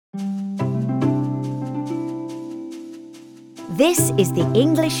This is the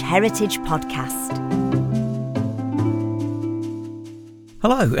English Heritage Podcast.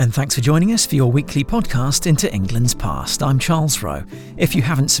 Hello, and thanks for joining us for your weekly podcast into England's past. I'm Charles Rowe. If you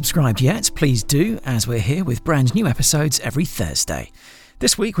haven't subscribed yet, please do, as we're here with brand new episodes every Thursday.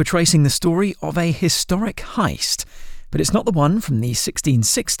 This week we're tracing the story of a historic heist, but it's not the one from the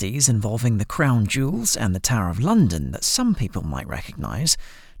 1660s involving the Crown Jewels and the Tower of London that some people might recognise.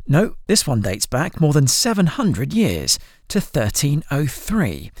 No, this one dates back more than 700 years to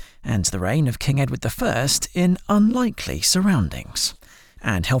 1303 and the reign of King Edward I in unlikely surroundings.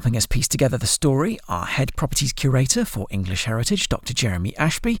 And helping us piece together the story are Head Properties Curator for English Heritage, Dr. Jeremy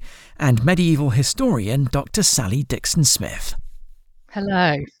Ashby, and Medieval Historian, Dr. Sally Dixon-Smith.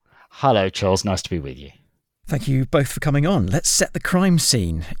 Hello. Hello, Charles. Nice to be with you. Thank you both for coming on. Let's set the crime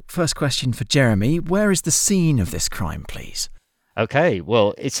scene. First question for Jeremy. Where is the scene of this crime, please? Okay,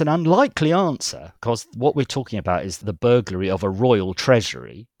 well, it's an unlikely answer because what we're talking about is the burglary of a royal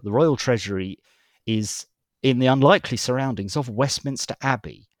treasury. The royal treasury is in the unlikely surroundings of Westminster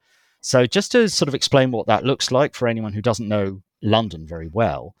Abbey. So just to sort of explain what that looks like for anyone who doesn't know London very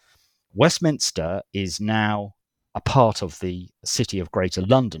well, Westminster is now a part of the city of Greater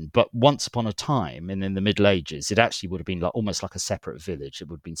London, but once upon a time, and in the Middle Ages, it actually would have been almost like a separate village. It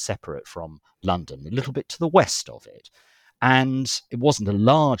would have been separate from London, a little bit to the west of it. And it wasn't a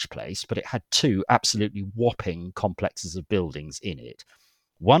large place, but it had two absolutely whopping complexes of buildings in it.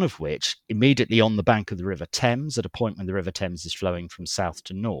 One of which, immediately on the bank of the River Thames, at a point when the River Thames is flowing from south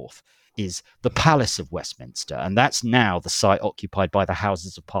to north, is the Palace of Westminster. And that's now the site occupied by the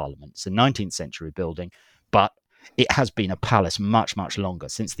Houses of Parliament. It's a 19th century building, but it has been a palace much, much longer,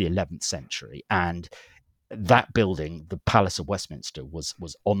 since the 11th century. And that building, the Palace of Westminster, was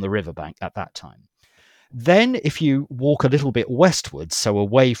on the riverbank at that time. Then if you walk a little bit westwards, so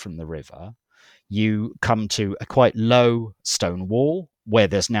away from the river, you come to a quite low stone wall where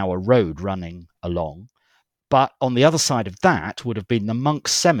there's now a road running along. But on the other side of that would have been the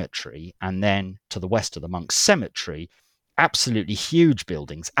Monk's Cemetery. And then to the west of the Monk's Cemetery, absolutely huge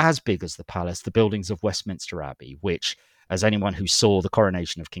buildings, as big as the palace, the buildings of Westminster Abbey, which, as anyone who saw the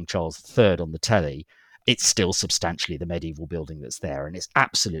coronation of King Charles III on the telly, it's still substantially the medieval building that's there. And it's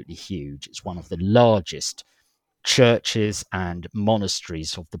absolutely huge. It's one of the largest churches and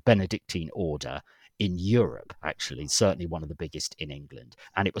monasteries of the Benedictine order in Europe, actually, certainly one of the biggest in England.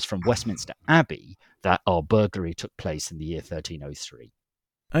 And it was from Westminster Abbey that our burglary took place in the year 1303.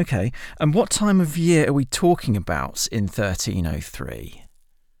 Okay, and what time of year are we talking about in 1303?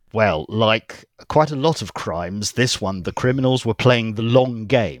 Well, like quite a lot of crimes, this one, the criminals were playing the long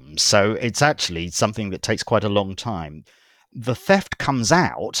game. So it's actually something that takes quite a long time. The theft comes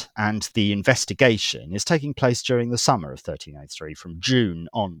out and the investigation is taking place during the summer of 1303, from June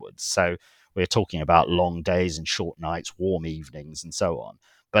onwards. So we're talking about long days and short nights, warm evenings, and so on.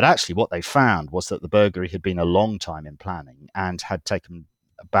 But actually what they found was that the burglary had been a long time in planning and had taken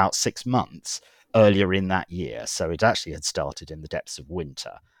about 6 months earlier in that year. So it actually had started in the depths of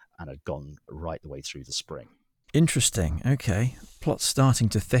winter and had gone right the way through the spring. Interesting. Okay. Plot's starting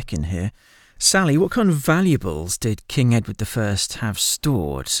to thicken here. Sally, what kind of valuables did King Edward I have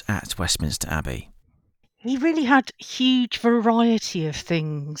stored at Westminster Abbey? He really had a huge variety of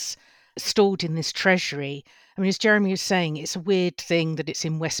things stored in this treasury. I mean, as Jeremy was saying, it's a weird thing that it's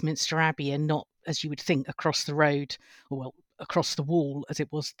in Westminster Abbey and not, as you would think, across the road, or well, across the wall, as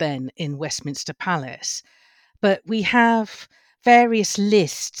it was then in Westminster Palace. But we have various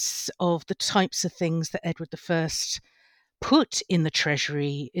lists of the types of things that Edward I put in the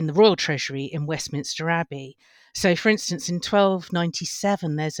treasury, in the royal treasury in Westminster Abbey. So, for instance, in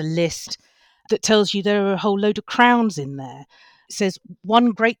 1297, there's a list that tells you there are a whole load of crowns in there. It says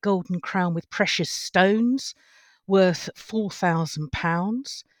one great golden crown with precious stones worth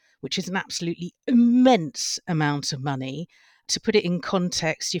 £4,000, which is an absolutely immense amount of money. To put it in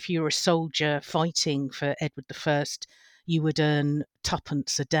context, if you were a soldier fighting for Edward I, you would earn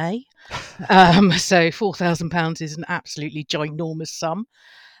twopence a day. So £4,000 is an absolutely ginormous sum.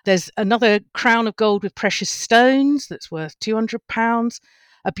 There's another crown of gold with precious stones that's worth £200.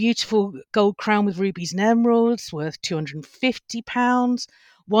 A beautiful gold crown with rubies and emeralds worth £250.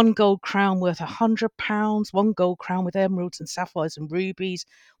 One gold crown worth £100. One gold crown with emeralds and sapphires and rubies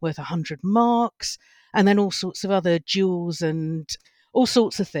worth 100 marks. And then all sorts of other jewels and all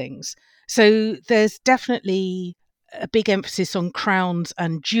sorts of things. So there's definitely a big emphasis on crowns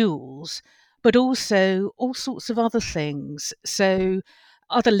and jewels, but also all sorts of other things. So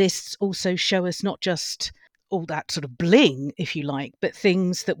other lists also show us not just all that sort of bling, if you like, but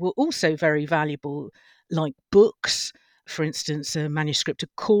things that were also very valuable, like books, for instance, a manuscript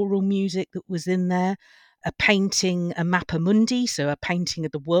of choral music that was in there, a painting, a mappa mundi, so a painting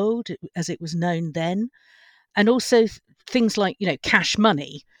of the world as it was known then, and also things like, cash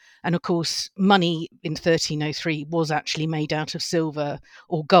money. And of course, money in 1303 was actually made out of silver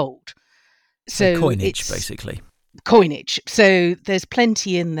or gold. So So coinage, it's basically. coinage. So there's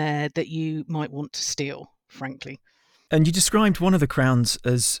plenty in there that you might want to steal, frankly. And you described one of the crowns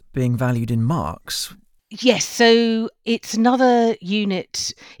as being valued in marks. Yes, so it's another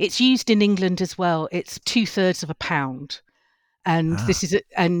unit. It's used in England as well. It's 2/3 of a pound, and Ah, this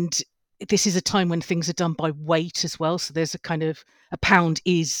is a time when things are done by weight as well. So there's a kind of a pound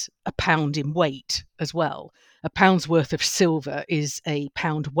is a pound in weight as well. A pound's worth of silver is a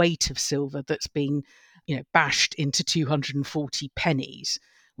pound weight of silver that's been, bashed into 240 pennies.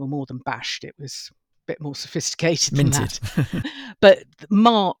 Well, more than bashed. It was a bit more sophisticated than minted. that. But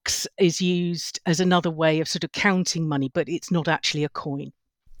marks is used as another way of sort of counting money, but it's not actually a coin.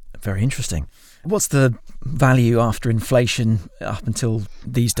 Very interesting. What's the value after inflation up until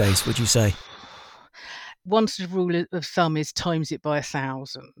these days, would you say? One sort of rule of thumb is times it by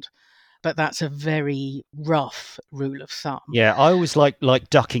 1,000, but that's a very rough rule of thumb. Yeah, I always like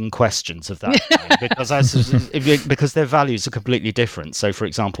ducking questions of that kind because their values are completely different. So, for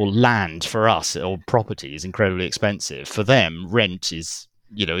example, land for us or property is incredibly expensive. For them, rent is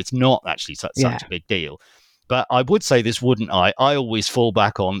it's not actually such a big deal. But I would say this, wouldn't I? I always fall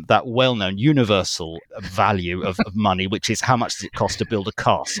back on that well-known universal value of money, which is how much does it cost to build a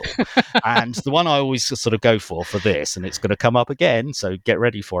castle? And the one I always sort of go for this, and it's going to come up again, so get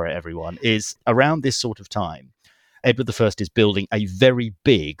ready for it, everyone, is around this sort of time, Edward I is building a very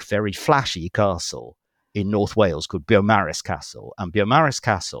big, very flashy castle in North Wales called Beaumaris Castle. And Beaumaris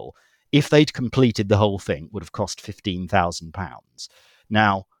Castle, if they'd completed the whole thing, would have cost £15,000.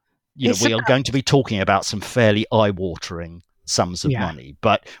 Now, we are going to be talking about some fairly eye-watering sums of money.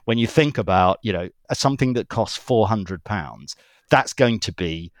 But when you think about, something that costs £400, that's going to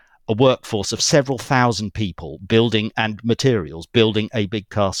be a workforce of several thousand people building a big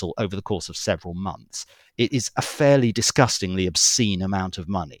castle over the course of several months. It is a fairly disgustingly obscene amount of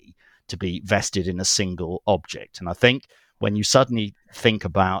money to be vested in a single object. And I think when you suddenly think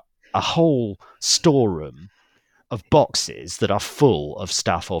about a whole storeroom of boxes that are full of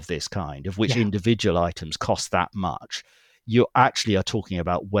stuff of this kind, of which individual items cost that much, you actually are talking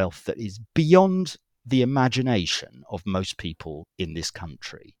about wealth that is beyond the imagination of most people in this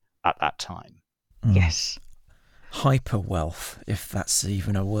country at that time. Yes. Hyper wealth, if that's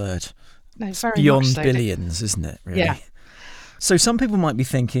even a word. No, it's very beyond much so. billions, isn't it, really? Yeah. So some people might be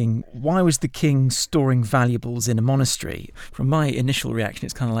thinking, why was the king storing valuables in a monastery? From my initial reaction,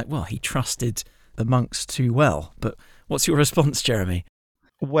 it's kind of like, well, he trusted the monks too well. But what's your response, Jeremy?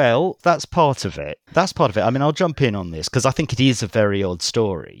 Well, that's part of it. I mean, I'll jump in on this because I think it is a very odd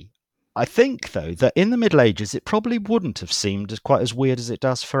story. I think, though, that in the Middle Ages, it probably wouldn't have seemed quite as weird as it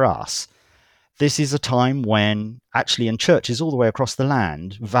does for us. This is a time when, actually, in churches all the way across the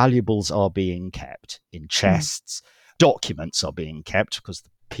land, valuables are being kept in chests. Documents are being kept because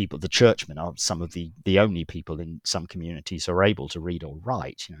the churchmen are some of the only people in some communities who are able to read or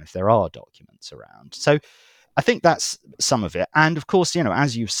write, if there are documents around. So I think that's some of it. And of course,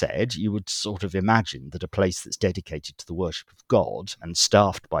 as you've said, you would sort of imagine that a place that's dedicated to the worship of God and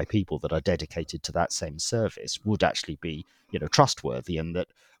staffed by people that are dedicated to that same service would actually be, trustworthy, and that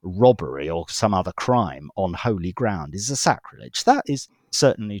robbery or some other crime on holy ground is a sacrilege. That is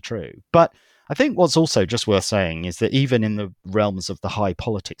certainly true. But I think what's also just worth saying is that even in the realms of the high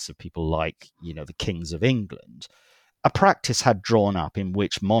politics of people like, the kings of England, a practice had drawn up in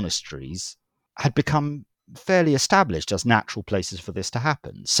which monasteries had become fairly established as natural places for this to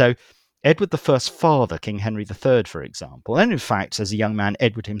happen. So Edward I's father, King Henry III, for example, and in fact, as a young man,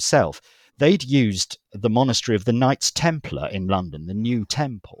 Edward himself, they'd used the monastery of the Knights Templar in London, the New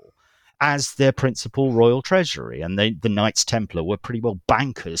Temple, as their principal royal treasury. And the Knights Templar were pretty well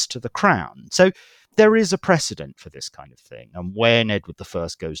bankers to the crown. So there is a precedent for this kind of thing. And when Edward I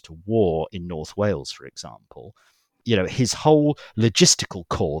goes to war in North Wales, for example, his whole logistical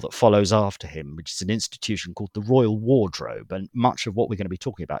corps that follows after him, which is an institution called the Royal Wardrobe, and much of what we're going to be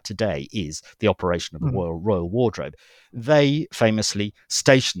talking about today is the operation of the Royal Wardrobe. They famously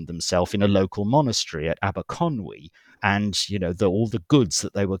stationed themselves in a local monastery at Aberconwy, and all the goods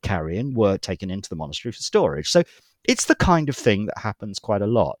that they were carrying were taken into the monastery for storage. So it's the kind of thing that happens quite a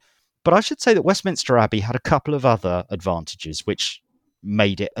lot. But I should say that Westminster Abbey had a couple of other advantages which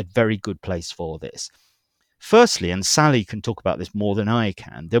made it a very good place for this. Firstly, and Sally can talk about this more than I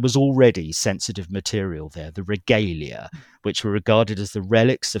can, there was already sensitive material there, the regalia, which were regarded as the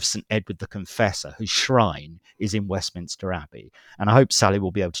relics of St Edward the Confessor, whose shrine is in Westminster Abbey. And I hope Sally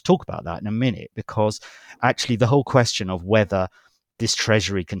will be able to talk about that in a minute, because actually the whole question of whether this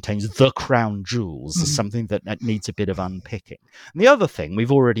treasury contains the crown jewels is something that needs a bit of unpicking. And the other thing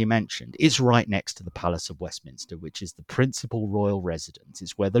we've already mentioned is right next to the Palace of Westminster, which is the principal royal residence.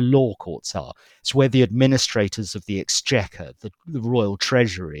 It's where the law courts are. It's where the administrators of the exchequer, the royal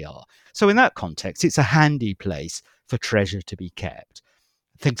treasury are. So in that context, it's a handy place for treasure to be kept.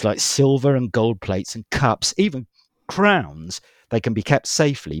 Things like silver and gold plates and cups, even crowns, they can be kept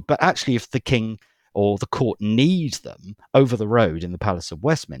safely. But actually, if the king or the court need them over the road in the Palace of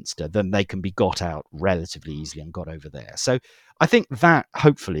Westminster, then they can be got out relatively easily and got over there. So I think that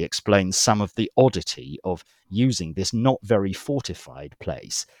hopefully explains some of the oddity of using this not very fortified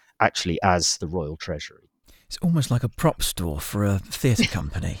place actually as the royal treasury. It's almost like a prop store for a theatre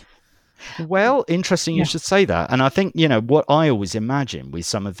company. Well, interesting you should say that. And I think, what I always imagine with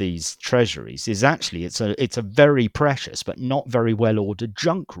some of these treasuries is actually it's a very precious but not very well ordered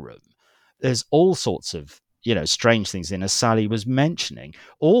junk room. There's all sorts of, strange things in, as Sally was mentioning,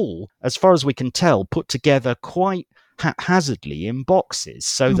 all, as far as we can tell, put together quite haphazardly in boxes,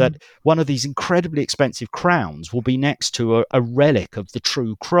 so that one of these incredibly expensive crowns will be next to a relic of the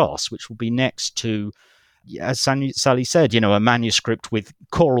true cross, which will be next to, as Sally said, a manuscript with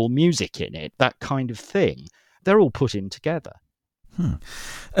choral music in it, that kind of thing. They're all put in together.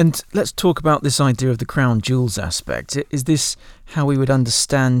 And let's talk about this idea of the crown jewels aspect. Is this how we would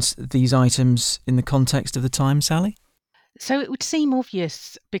understand these items in the context of the time, Sally? So it would seem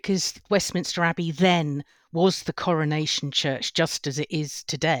obvious, because Westminster Abbey then was the coronation church, just as it is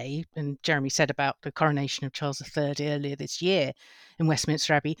today. And Jeremy said about the coronation of Charles III earlier this year in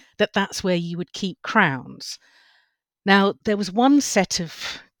Westminster Abbey, that's where you would keep crowns. Now, there was one set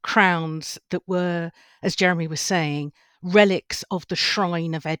of crowns that were, as Jeremy was saying, relics of the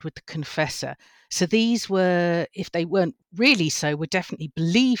shrine of Edward the Confessor. So these were, if they weren't really so, were definitely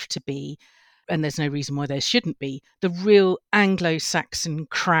believed to be, and there's no reason why there shouldn't be, the real Anglo-Saxon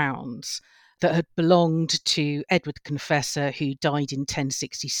crowns that had belonged to Edward the Confessor, who died in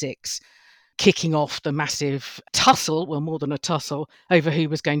 1066, kicking off the massive tussle, well, more than a tussle, over who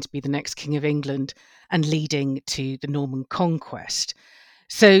was going to be the next King of England and leading to the Norman conquest.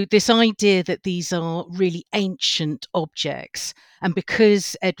 So this idea that these are really ancient objects, and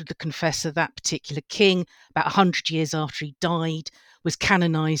because Edward the Confessor, that particular king, about 100 years after he died, was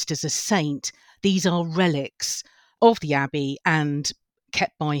canonised as a saint, these are relics of the abbey and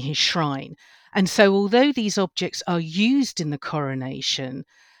kept by his shrine. And so although these objects are used in the coronation,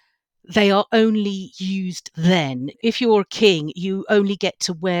 they are only used then. If you're a king, you only get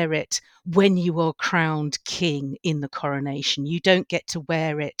to wear it when you are crowned king in the coronation. You don't get to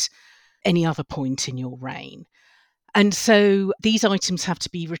wear it any other point in your reign. And so these items have to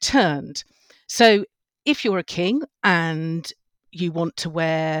be returned. So if you're a king and you want to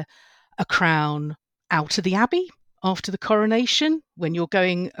wear a crown out of the abbey after the coronation, when you're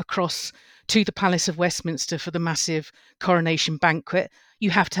going across to the Palace of Westminster for the massive coronation banquet, you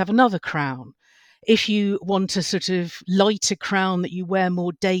have to have another crown. If you want a sort of lighter crown that you wear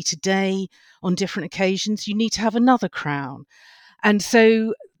more day to day on different occasions, you need to have another crown. And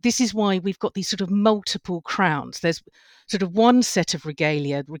so this is why we've got these sort of multiple crowns. There's sort of one set of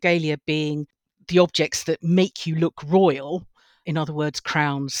regalia being the objects that make you look royal, in other words,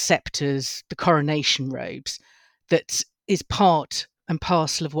 crowns, sceptres, the coronation robes, that is part and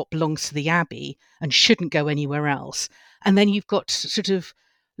parcel of what belongs to the abbey and shouldn't go anywhere else. And then you've got sort of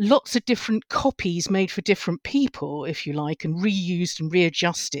lots of different copies made for different people, if you like, and reused and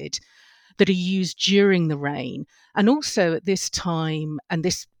readjusted, that are used during the reign. And also at this time, and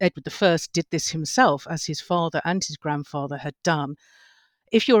this Edward I did this himself, as his father and his grandfather had done.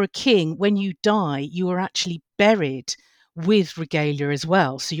 If you're a king, when you die, you are actually buried with regalia as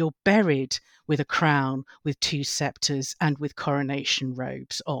well. So you're buried with a crown, with two sceptres, and with coronation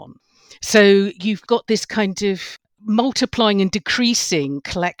robes on. So you've got this kind of multiplying and decreasing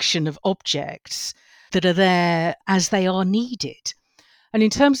collection of objects that are there as they are needed. And in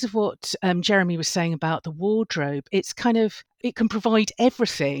terms of what Jeremy was saying about the wardrobe, it can provide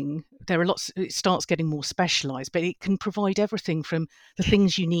everything. There are lots, it starts getting more specialised, but it can provide everything from the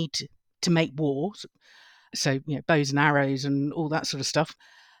things you need to make war, so bows and arrows and all that sort of stuff,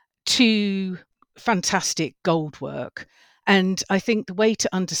 to fantastic gold work. And I think the way to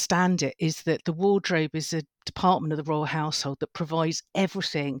understand it is that the wardrobe is a department of the royal household that provides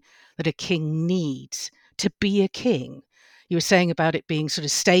everything that a king needs to be a king. you were saying about it being sort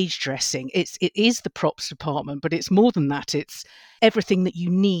of stage dressing. It is the props department, but it's more than that. It's everything that you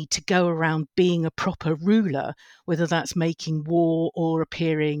need to go around being a proper ruler, whether that's making war or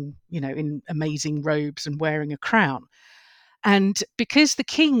appearing, in amazing robes and wearing a crown. And because the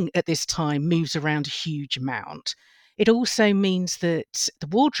king at this time moves around a huge amount, it also means that the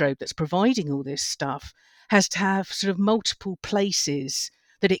wardrobe that's providing all this stuff has to have sort of multiple places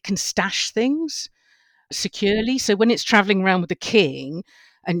that it can stash things securely. So when it's traveling around with the king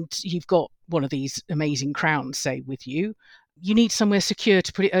and you've got one of these amazing crowns, say, with you, you need somewhere secure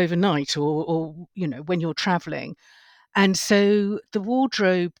to put it overnight or when you're traveling. And so the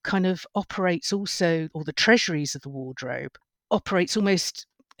wardrobe kind of operates also, or the treasuries of the wardrobe operates almost,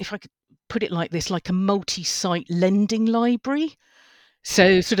 if I could put it like this, like a multi-site lending library.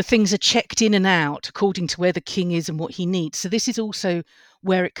 So sort of things are checked in and out according to where the king is and what he needs. So this is also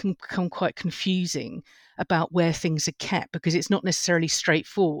where it can become quite confusing about where things are kept, because it's not necessarily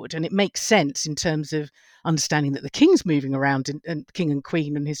straightforward. And it makes sense in terms of understanding that the king's moving around and king and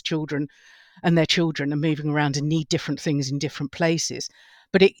queen and his children and their children are moving around and need different things in different places.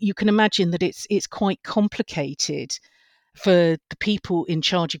 But you can imagine that it's quite complicated for the people in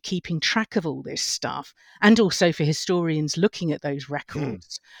charge of keeping track of all this stuff, and also for historians looking at those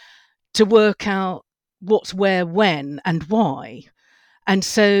records to work out what's where, when, and why. And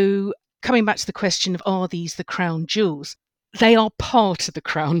so, coming back to the question of, are these the crown jewels? They are part of the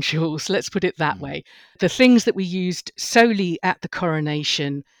crown jewels, let's put it that way. The things that we used solely at the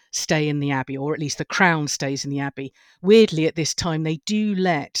coronation stay in the abbey, or at least the crown stays in the abbey. Weirdly, at this time, they do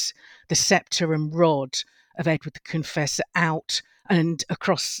let the sceptre and rod of Edward the Confessor out and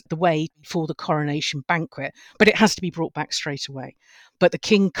across the way for the coronation banquet, but it has to be brought back straight away. But the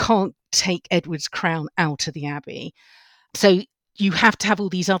king can't take Edward's crown out of the abbey. So you have to have all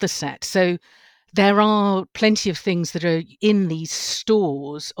these other sets. So there are plenty of things that are in these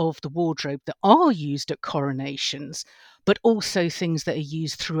stores of the wardrobe that are used at coronations, but also things that are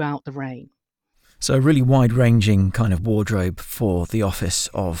used throughout the reign. So a really wide-ranging kind of wardrobe for the office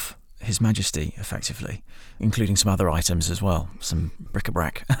of His Majesty, effectively, including some other items as well, some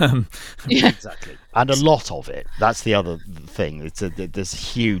bric-a-brac. Yeah, exactly. And a lot of it. That's the other thing. There's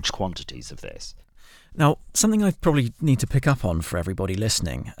huge quantities of this. Now, something I probably need to pick up on for everybody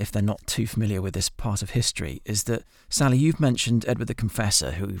listening, if they're not too familiar with this part of history, is that, Sally, you've mentioned Edward the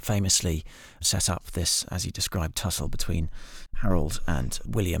Confessor, who famously set up this, as you described, tussle between Harold and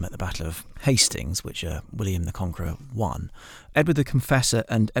William at the Battle of Hastings, which William the Conqueror won. Edward the Confessor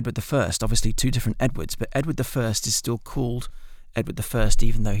and Edward the First, obviously two different Edwards, but Edward the First is still called Edward the First,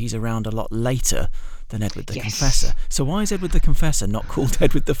 even though he's around a lot later than Edward the Confessor. So why is Edward the Confessor not called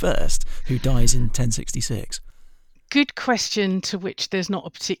Edward the First, who dies in 1066? Good question, to which there's not a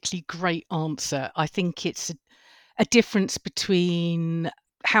particularly great answer. I think it's a difference between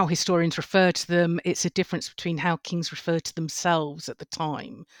how historians refer to them. It's a difference between how kings refer to themselves at the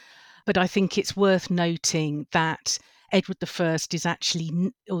time. But I think it's worth noting that Edward I is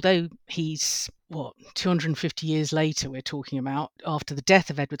actually, although he's, 250 years later we're talking about, after the death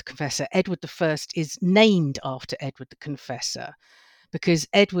of Edward the Confessor, Edward I is named after Edward the Confessor, because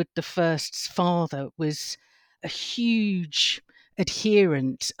Edward I's father was a huge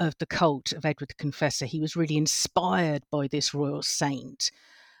adherent of the cult of Edward the Confessor. He was really inspired by this royal saint.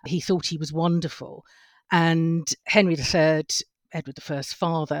 He thought he was wonderful. And Henry III, Edward I's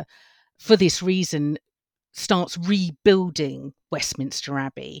father, for this reason, starts rebuilding Westminster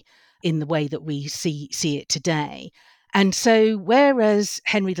Abbey in the way that we see it today. And so whereas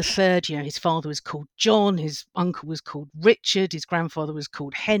Henry III, his father was called John, his uncle was called Richard, his grandfather was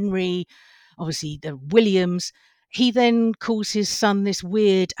called Henry, obviously the Williams, he then calls his son this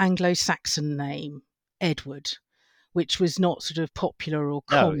weird Anglo-Saxon name, Edward, which was not sort of popular or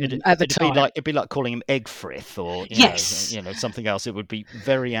common at the time. It'd be like calling him Eggfrith or something else. It would be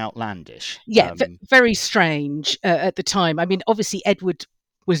very outlandish. Yeah, very strange at the time. I mean, obviously Edward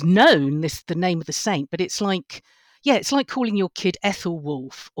was known, the name of the saint, but it's like calling your kid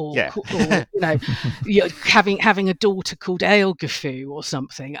Ethelwulf or having a daughter called Aelgifu or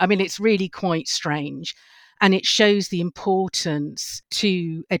something. I mean, it's really quite strange. And it shows the importance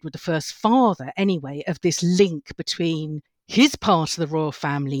to Edward I's father, anyway, of this link between his part of the royal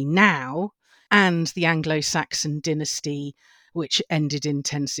family now and the Anglo-Saxon dynasty, which ended in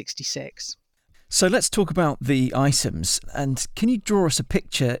 1066. So let's talk about the items. And can you draw us a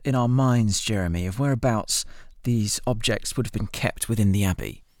picture in our minds, Jeremy, of whereabouts these objects would have been kept within the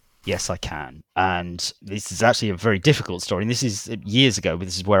abbey? Yes, I can. And this is actually a very difficult story. And this is years ago, but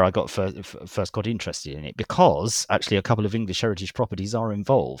this is where I first got interested in it, because actually a couple of English heritage properties are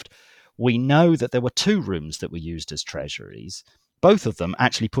involved. we know that there were two rooms that were used as treasuries, both of them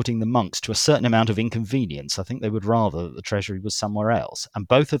actually putting the monks to a certain amount of inconvenience. I think they would rather that the treasury was somewhere else. And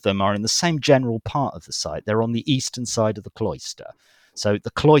both of them are in the same general part of the site. They're on the eastern side of the cloister. So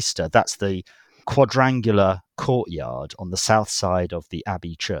the cloister, that's the quadrangular courtyard on the south side of the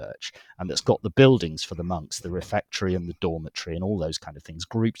abbey church, and that's got the buildings for the monks, the refectory and the dormitory and all those kind of things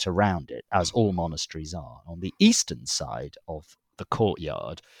grouped around it, as all monasteries are. On the eastern side of the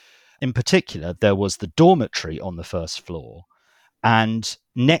courtyard, in particular, there was the dormitory on the first floor, and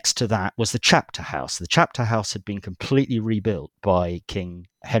next to that was the chapter house. The chapter house had been completely rebuilt by King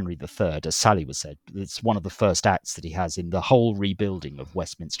Henry III, as Sally was said. It's one of the first acts that he has in the whole rebuilding of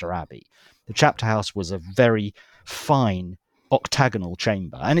Westminster Abbey. The chapter house was a very fine octagonal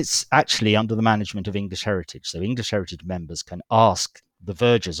chamber, and it's actually under the management of English Heritage. So English Heritage members can ask the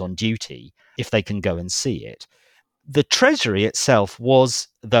vergers on duty if they can go and see it. The treasury itself was,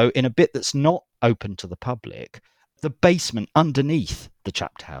 though, in a bit that's not open to the public, the basement underneath the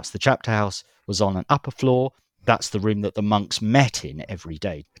chapter house. The chapter house was on an upper floor. That's the room that the monks met in every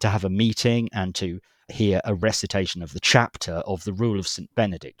day to have a meeting and to hear a recitation of the chapter of the rule of St.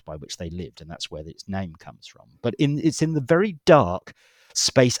 Benedict by which they lived, and that's where its name comes from. But it's in the very dark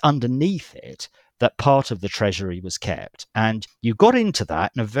space underneath it that part of the treasury was kept. And you got into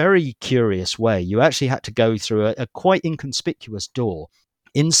that in a very curious way. You actually had to go through a quite inconspicuous door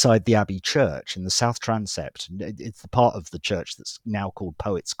inside the Abbey Church in the south transept. It's the part of the church that's now called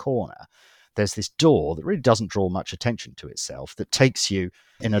Poets' Corner. There's this door that really doesn't draw much attention to itself that takes you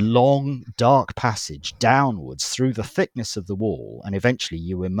in a long, dark passage downwards through the thickness of the wall, and eventually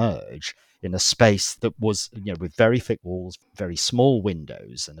you emerge in a space that was, with very thick walls, very small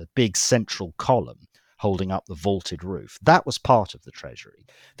windows, and a big central column holding up the vaulted roof. That was part of the treasury.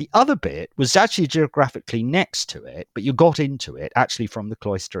 The other bit was actually geographically next to it, but you got into it actually from the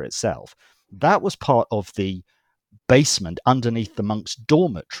cloister itself. That was part of the basement underneath the monks'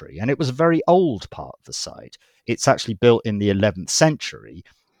 dormitory, and it was a very old part of the site. It's actually built in the 11th century,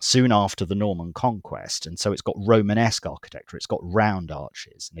 soon after the Norman conquest, and so it's got Romanesque architecture. It's got round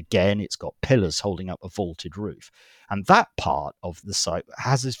arches, and again, it's got pillars holding up a vaulted roof. And that part of the site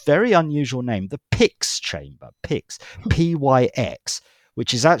has this very unusual name, the Pyx Chamber, Pyx, P-Y-X,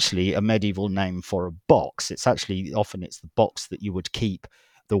 which is actually a medieval name for a box. It's actually, often it's the box that you would keep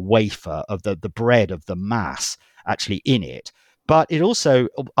the wafer of the bread of the mass actually in it. But it also,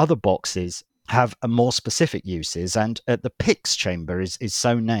 other boxes have a more specific uses, and the Pyx Chamber is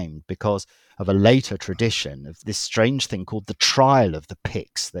so named because of a later tradition of this strange thing called the trial of the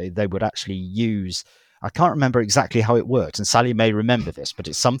Pyx. They would actually use, I can't remember exactly how it worked, and Sally may remember this, but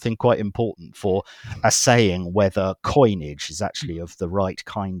it's something quite important for assaying whether coinage is actually of the right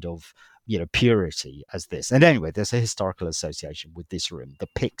kind of purity as this. And anyway, there's a historical association with this room, the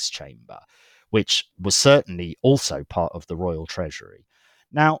Pyx Chamber, which was certainly also part of the royal treasury.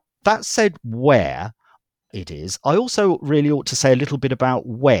 Now, that said, where it is, I also really ought to say a little bit about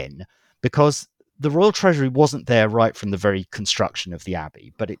when, because the royal treasury wasn't there right from the very construction of the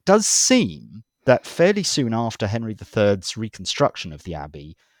abbey, but it does seem that fairly soon after Henry III's reconstruction of the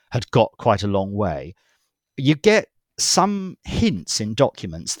abbey had got quite a long way. You get some hints in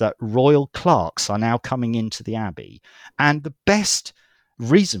documents that royal clerks are now coming into the abbey, and the best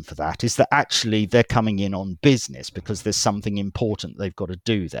reason for that is that actually they're coming in on business because there's something important they've got to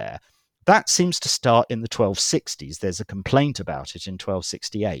do there. That seems to start in the 1260s. There's a complaint about it in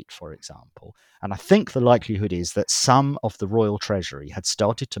 1268, for example. And I think the likelihood is that some of the royal treasury had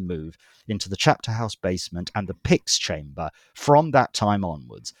started to move into the chapter house basement and the Pyx Chamber from that time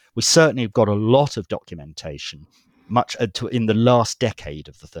onwards. We certainly have got a lot of documentation much in the last decade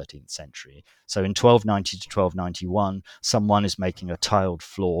of the 13th century. So in 1290 to 1291, someone is making a tiled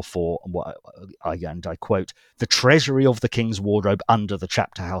floor for, and I quote, the treasury of the king's wardrobe under the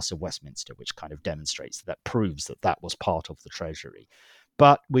chapter house of Westminster, which kind of demonstrates that proves that that was part of the treasury.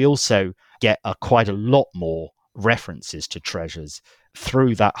 But we also get quite a lot more references to treasures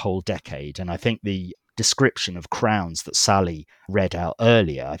through that whole decade. And I think the description of crowns that Sally read out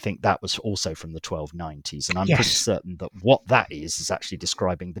earlier, I think that was also from the 1290s. And I'm pretty certain that what that is actually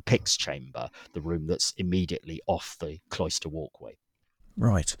describing the Pyx Chamber, the room that's immediately off the cloister walkway.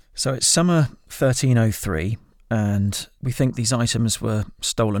 Right. So it's summer 1303, and we think these items were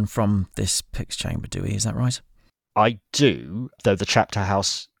stolen from this Pyx Chamber, do we? Is that right? I do, though the chapter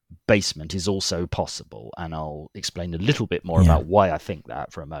house basement is also possible, and I'll explain a little bit more about why I think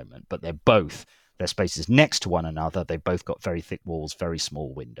that for a moment. But their spaces next to one another. They've both got very thick walls, very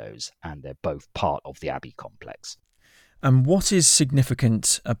small windows, and they're both part of the Abbey complex. And what is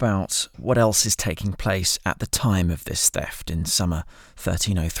significant about what else is taking place at the time of this theft in summer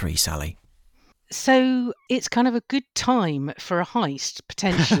 1303, Sally? So it's kind of a good time for a heist,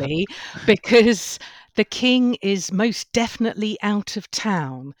 potentially, because the king is most definitely out of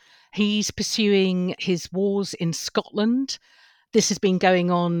town. He's pursuing his wars in Scotland. This has been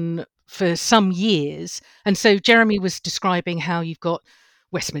going on for some years. And so Jeremy was describing how you've got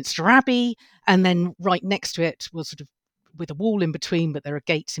Westminster Abbey, and then right next to it was sort of with a wall in between, but there are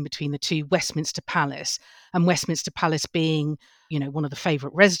gates in between the two, Westminster Palace. And Westminster Palace being, one of the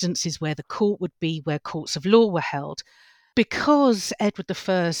favourite residences where the court would be, where courts of law were held. Because Edward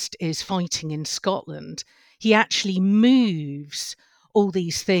I is fighting in Scotland, he actually moves all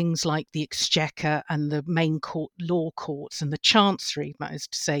these things like the Exchequer and the main court, law courts, and the Chancery, that is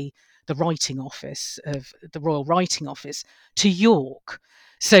to say, the writing office of the Royal Writing Office, to York,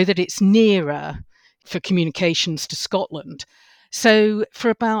 so that it's nearer for communications to Scotland. So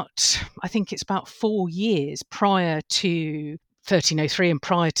for I think it's about 4 years prior to 1303 and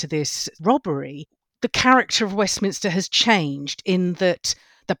prior to this robbery, the character of Westminster has changed in that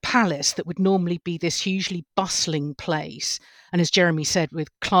the palace that would normally be this hugely bustling place, and as Jeremy said, with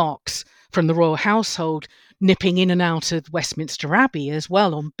clerks from the royal household nipping in and out of Westminster Abbey as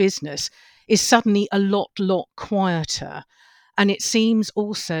well on business, is suddenly a lot quieter. And it seems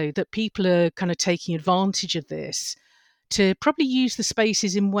also that people are kind of taking advantage of this to probably use the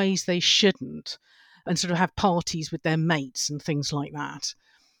spaces in ways they shouldn't, and sort of have parties with their mates and things like that.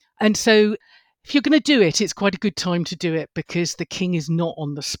 And so if you're going to do it, it's quite a good time to do it because the king is not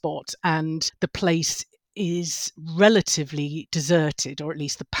on the spot and the place is relatively deserted, or at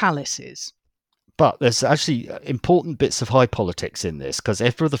least the palace is. But there's actually important bits of high politics in this, because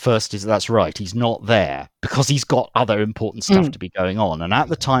Edward I that's right, he's not there because he's got other important stuff to be going on. And at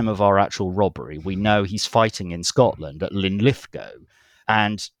the time of our actual robbery, we know he's fighting in Scotland at Linlithgow.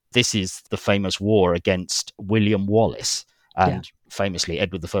 And this is the famous war against William Wallace. And famously,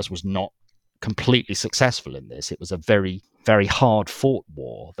 Edward I was not completely successful in this. It was a very, very hard fought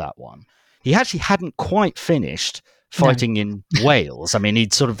war, that one. He actually hadn't quite finished fighting in Wales. I mean,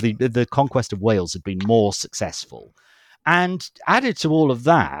 he'd sort of the conquest of Wales had been more successful. And added to all of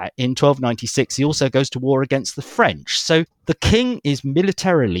that, in 1296, he also goes to war against the French. So the king is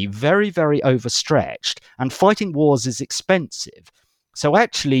militarily very, very overstretched, and fighting wars is expensive. So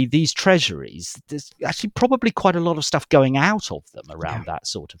actually, these treasuries, there's actually probably quite a lot of stuff going out of them around that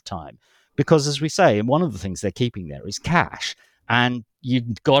sort of time. Because as we say, and one of the things they're keeping there is cash. And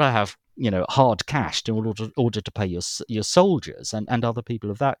you've got to have hard cash in order to pay your soldiers and other people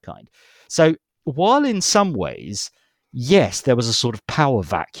of that kind. So while in some ways, yes, there was a sort of power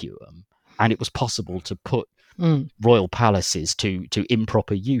vacuum, and it was possible to put royal palaces to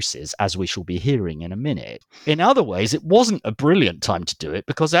improper uses, as we shall be hearing in a minute. In other ways, it wasn't a brilliant time to do it,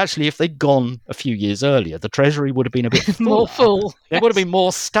 because actually, if they'd gone a few years earlier, the treasury would have been a bit more full. There would have been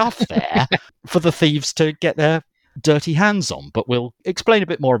more stuff there for the thieves to get their dirty hands on, but we'll explain a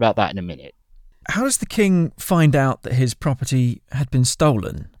bit more about that in a minute. How does the king find out that his property had been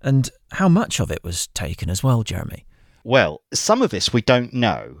stolen, and how much of it was taken as well, Jeremy? Well, some of this we don't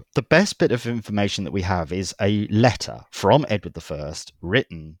know. The best bit of information that we have is a letter from Edward I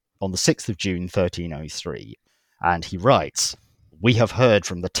written on the 6th of June 1303, and he writes, "We have heard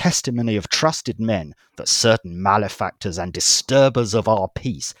from the testimony of trusted men that certain malefactors and disturbers of our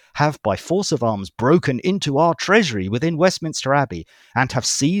peace have by force of arms broken into our treasury within Westminster Abbey, and have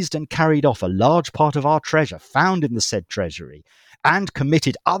seized and carried off a large part of our treasure found in the said treasury, and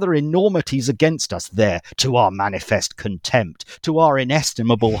committed other enormities against us there, to our manifest contempt, to our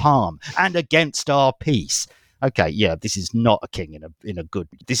inestimable harm, and against our peace." Okay, yeah, this is not a king in a good...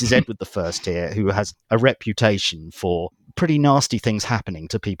 This is Edward I here, who has a reputation for pretty nasty things happening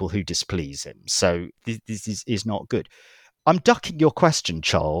to people who displease him. So this is not good. I'm ducking your question,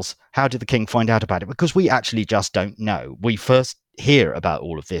 Charles. How did the king find out about it? Because we actually just don't know. We first hear about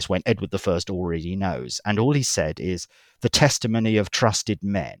all of this when Edward I already knows. And all he said is the testimony of trusted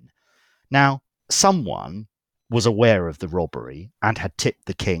men. Now, someone was aware of the robbery and had tipped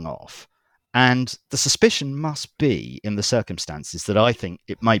the king off. And the suspicion must be, in the circumstances, that I think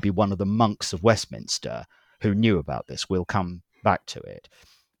it might be one of the monks of Westminster who knew about this. We'll come back to it.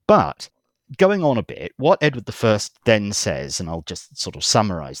 But going on a bit, what Edward I then says, and I'll just sort of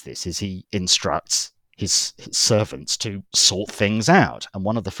summarize this, is he instructs his servants to sort things out. And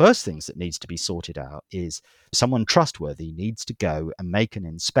one of the first things that needs to be sorted out is someone trustworthy needs to go and make an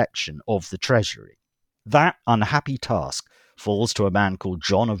inspection of the treasury. That unhappy task falls to a man called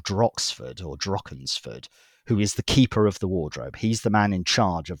John of Droxford, or Drockensford, who is the keeper of the wardrobe. He's the man in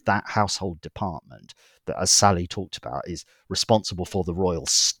charge of that household department that, as Sally talked about, is responsible for the royal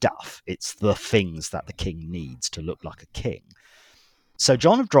stuff. It's the things that the king needs to look like a king. So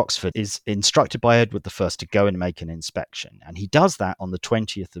John of Droxford is instructed by Edward I to go and make an inspection, and he does that on the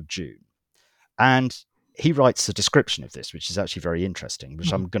 20th of June. And he writes a description of this, which is actually very interesting,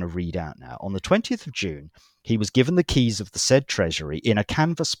 which I'm going to read out now. On the 20th of June, he was given the keys of the said treasury in a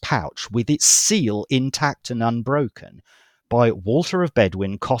canvas pouch with its seal intact and unbroken by Walter of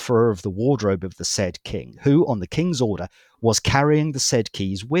Bedwin, cofferer of the wardrobe of the said king, who, on the king's order, was carrying the said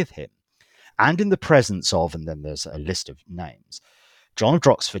keys with him. And in the presence of, and then there's a list of names, John of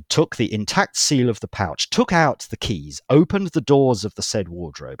Droxford took the intact seal of the pouch, took out the keys, opened the doors of the said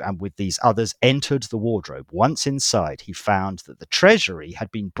wardrobe, and with these others entered the wardrobe. Once inside, he found that the treasury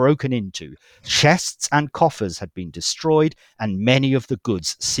had been broken into, chests and coffers had been destroyed, and many of the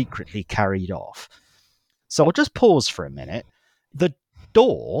goods secretly carried off. So I'll just pause for a minute. The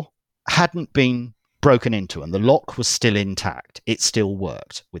door hadn't been broken into, and the lock was still intact. It still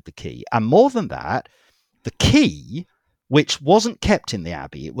worked with the key. And more than that, the key, which wasn't kept in the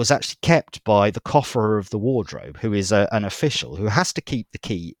abbey, it was actually kept by the cofferer of the wardrobe, who is an official who has to keep the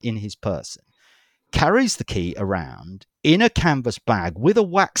key in his person, carries the key around in a canvas bag with a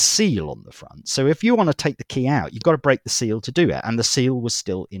wax seal on the front. So if you want to take the key out, you've got to break the seal to do it, and the seal was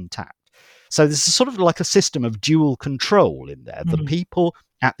still intact. So this is sort of like a system of dual control in there. The people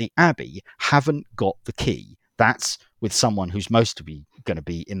at the abbey haven't got the key. That's with someone who's mostly going to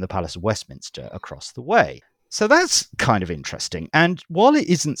be in the Palace of Westminster across the way. So that's kind of interesting. And while it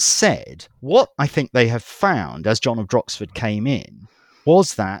isn't said, what I think they have found as John of Droxford came in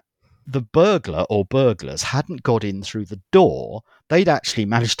was that the burglar or burglars hadn't got in through the door. They'd actually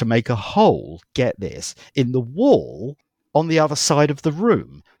managed to make a hole, get this, in the wall on the other side of the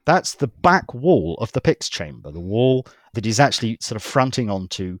room. That's the back wall of the Pyx chamber, the wall that is actually sort of fronting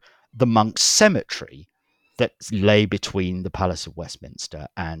onto the monks' cemetery that lay between the Palace of Westminster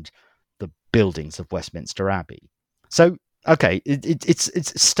and the buildings of Westminster Abbey. So, okay,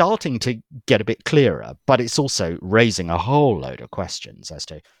 it's starting to get a bit clearer, but it's also raising a whole load of questions as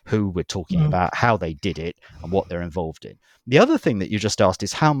to who we're talking about, how they did it, and what they're involved in. The other thing that you just asked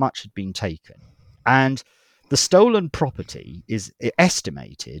is how much had been taken. And the stolen property is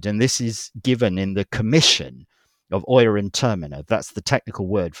estimated, and this is given in the commission of Oyer and Termina. That's the technical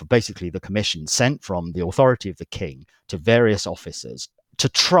word for basically the commission sent from the authority of the king to various officers to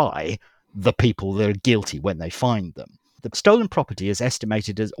try the people that are guilty when they find them. The stolen property is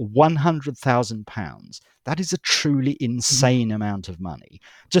estimated as £100,000. That is a truly insane amount of money.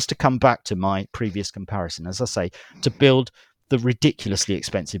 Just to come back to my previous comparison, as I say, to build the ridiculously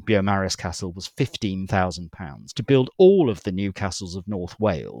expensive Beaumaris Castle was £15,000. To build all of the new castles of North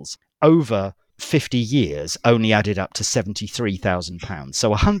Wales over 50 years only added up to £73,000.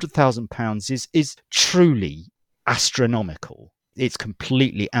 So £100,000 is truly astronomical. It's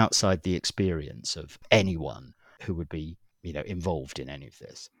completely outside the experience of anyone who would be, involved in any of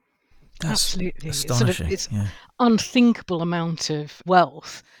this. That's absolutely astonishing. It's unthinkable amount of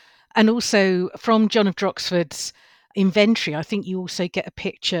wealth. And also from John of Droxford's inventory, I think you also get a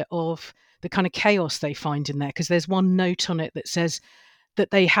picture of the kind of chaos they find in there, because there's one note on it that says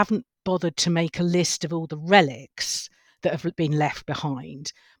that they haven't bothered to make a list of all the relics that have been left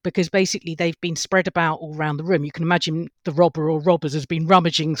behind, because basically they've been spread about all around the room. You can imagine the robber or robbers has been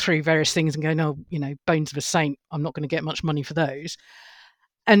rummaging through various things and going, oh, bones of a saint, I'm not going to get much money for those.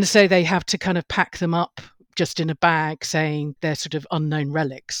 And so they have to kind of pack them up just in a bag, saying they're sort of unknown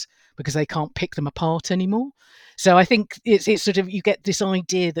relics because they can't pick them apart anymore. So I think it's sort of, you get this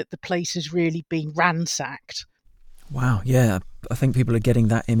idea that the place has really been ransacked. Wow, yeah, I think people are getting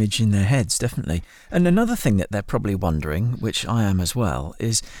that image in their heads, definitely. And another thing that they're probably wondering, which I am as well,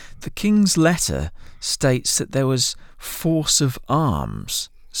 is the King's letter states that there was force of arms.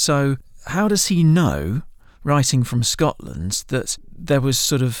 So how does he know, writing from Scotland, that there was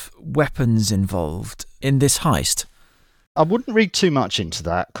sort of weapons involved in this heist? I wouldn't read too much into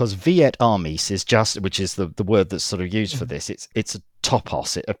that, because viet armis is just, which is the word that's sort of used for this, it's a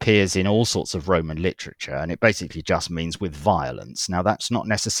topos. It appears in all sorts of Roman literature, and it basically just means with violence. Now, that's not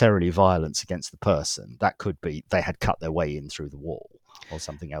necessarily violence against the person. That could be they had cut their way in through the wall or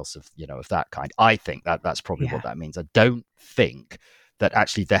something else of that kind. I think that's probably what that means. I don't think that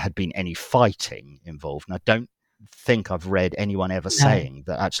actually there had been any fighting involved, and I don't think I've read anyone ever saying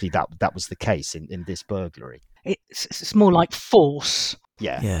that actually that was the case in this burglary. It's more like force.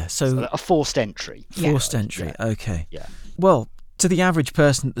 Yeah. So a forced entry. Forced entry. Yeah. Okay. Yeah. Well, to the average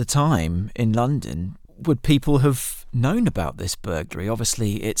person at the time in London, would people have known about this burglary?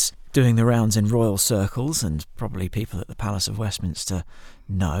 Obviously, it's doing the rounds in royal circles, and probably people at the Palace of Westminster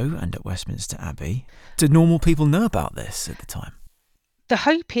know, and at Westminster Abbey. Did normal people know about this at the time? The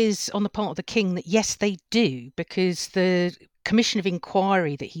hope is on the part of the king that yes, they do, because the commission of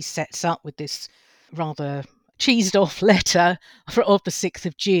inquiry that he sets up with this rather cheesed off letter of the 6th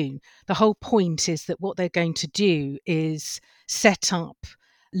of June, the whole point is that what they're going to do is set up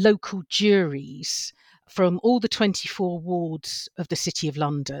local juries from all the 24 wards of the City of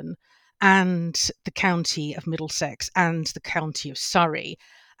London and the county of Middlesex and the county of Surrey.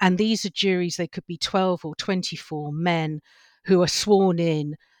 And these are juries, they could be 12 or 24 men who are sworn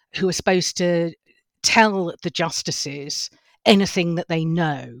in, who are supposed to tell the justices anything that they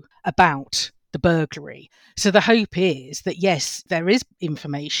know about the burglary. So the hope is that, yes, there is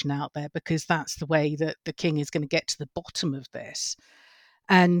information out there, because that's the way that the king is going to get to the bottom of this.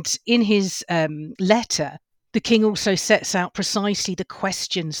 And in his letter, the king also sets out precisely the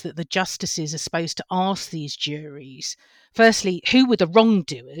questions that the justices are supposed to ask these juries. Firstly, who were the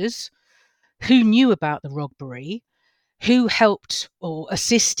wrongdoers? Who knew about the robbery? Who helped or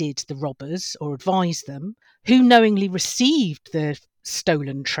assisted the robbers or advised them? Who knowingly received the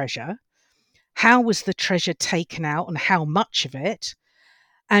stolen treasure? How was the treasure taken out and how much of it?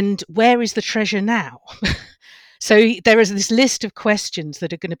 And where is the treasure now? So there is this list of questions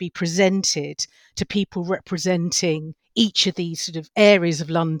that are going to be presented to people representing each of these sort of areas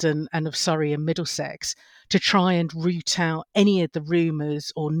of London and of Surrey and Middlesex, to try and root out any of the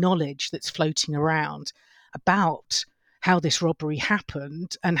rumours or knowledge that's floating around about how this robbery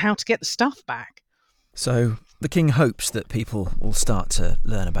happened and how to get the stuff back. So the king hopes that people will start to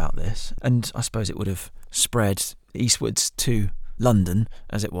learn about this, and I suppose it would have spread eastwards to London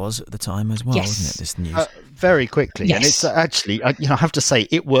as it was at the time as well, Yes. wasn't it, this news? Very quickly. Yes. And it's actually, I have to say,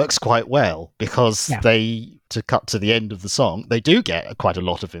 it works quite well, because Yeah. they, to cut to the end of the song, they do get quite a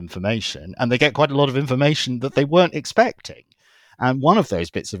lot of information, and they get quite a lot of information that they weren't expecting. And one of those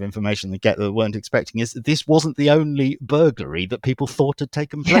bits of information they get that they weren't expecting is that this wasn't the only burglary that people thought had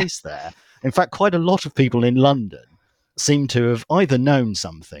taken place there. In fact, quite a lot of people in London seem to have either known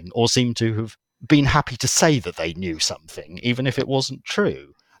something or seem to have been happy to say that they knew something, even if it wasn't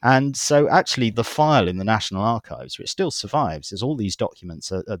true. And so actually the file in the National Archives, which still survives, as all these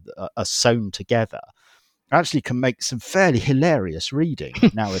documents are sewn together, actually can make some fairly hilarious reading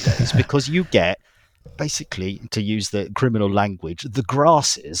nowadays, because you get, basically, to use the criminal language, the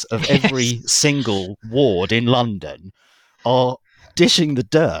grasses of every single ward in London are dishing the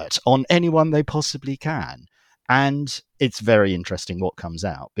dirt on anyone they possibly can. And it's very interesting what comes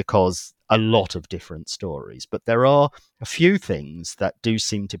out, because a lot of different stories, but there are a few things that do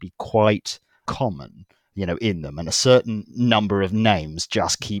seem to be quite common, in them, and a certain number of names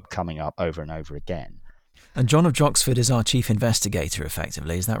just keep coming up over and over again. And John of Joxford is our chief investigator,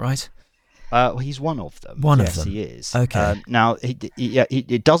 effectively, is that right? He's one of them. One of yes, them. he is. Okay. Now,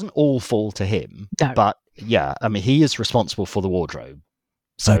 it doesn't all fall to him, No. but yeah, I mean, he is responsible for the wardrobe.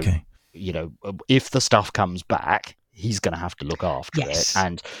 So, Okay. If the stuff comes back, he's going to have to look after Yes. it.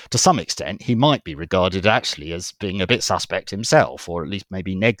 And to some extent, he might be regarded actually as being a bit suspect himself, or at least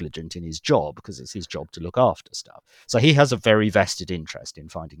maybe negligent in his job, because it's his job to look after stuff. So he has a very vested interest in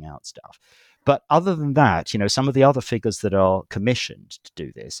finding out stuff. But other than that, some of the other figures that are commissioned to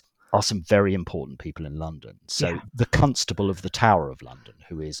do this are some very important people in London. So the Constable of the Tower of London,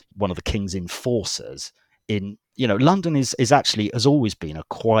 who is one of the king's enforcers in, London is actually, has always been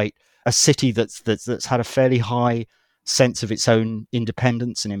a city that's had a fairly high sense of its own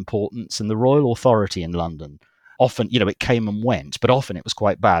independence and importance. And the royal authority in London, often, it came and went, but often it was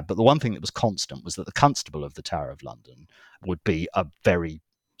quite bad. But the one thing that was constant was that the Constable of the Tower of London would be a very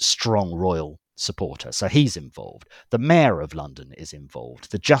strong royal supporter. So he's involved. The Mayor of London is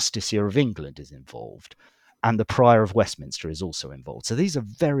involved. The Justiciar of England is involved. And the Prior of Westminster is also involved. So these are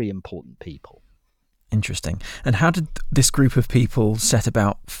very important people. Interesting. And how did this group of people set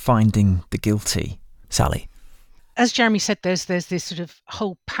about finding the guilty, Sally? As Jeremy said, there's this sort of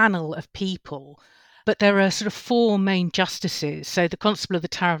whole panel of people, but there are sort of four main justices. So the Constable of the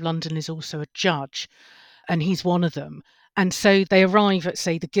Tower of London is also a judge, and he's one of them. And so they arrive at,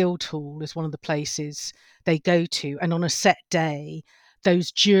 say, the Guildhall is one of the places they go to. And on a set day,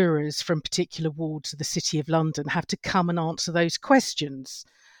 those jurors from particular wards of the City of London have to come and answer those questions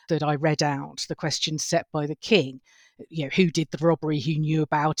that I read out, the questions set by the king. Who did the robbery? Who knew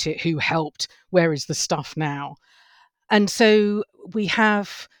about it? Who helped? Where is the stuff now? And so we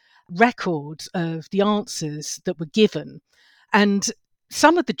have records of the answers that were given. And a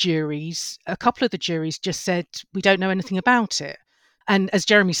couple of the juries just said, we don't know anything about it. And as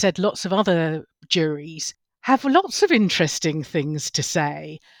Jeremy said, lots of other juries have lots of interesting things to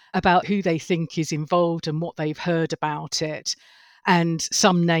say about who they think is involved and what they've heard about it. And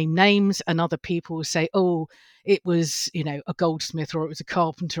some name names, and other people will say, oh, it was, a goldsmith, or it was a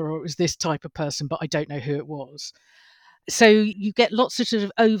carpenter, or it was this type of person, but I don't know who it was. So you get lots of sort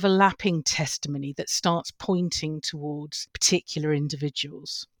of overlapping testimony that starts pointing towards particular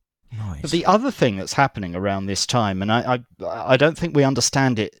individuals. Right. But the other thing that's happening around this time, and I don't think we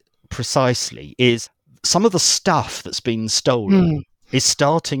understand it precisely, is some of the stuff that's been stolen is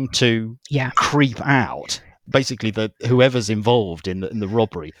starting to creep out. Basically, whoever's involved in the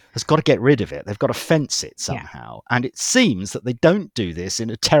robbery has got to get rid of it. They've got to fence it somehow. And it seems that they don't do this in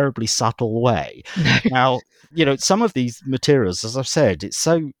a terribly subtle way. Now, some of these materials, as I've said, it's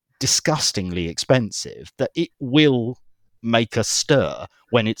so disgustingly expensive that it will make a stir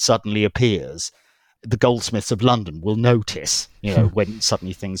when it suddenly appears. The goldsmiths of London will notice, when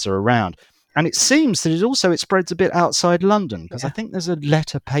suddenly things are around. And it seems that it spreads a bit outside London, because I think there's a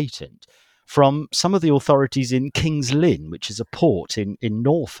letter patent from some of the authorities in King's Lynn, which is a port in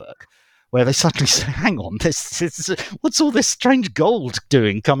Norfolk, where they suddenly say, hang on, what's all this strange gold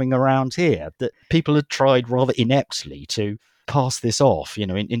doing coming around here? That people had tried rather ineptly to pass this off,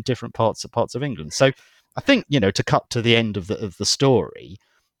 in different parts of England. So I think, to cut to the end of the story,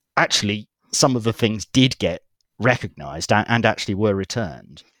 actually some of the things did get recognised and actually were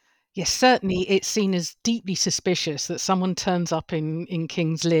returned. Yes, certainly it's seen as deeply suspicious that someone turns up in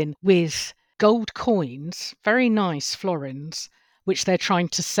King's Lynn with gold coins, very nice florins, which they're trying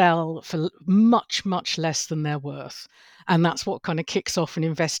to sell for much, much less than they're worth. And that's what kind of kicks off an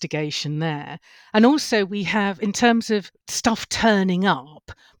investigation there. And also we have, in terms of stuff turning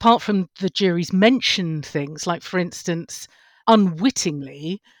up, apart from the jury's mentioned things, like, for instance,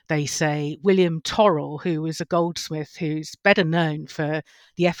 unwittingly, they say William Torrell, who was a goldsmith who's better known for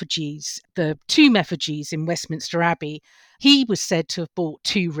the effigies, the tomb effigies in Westminster Abbey, he was said to have bought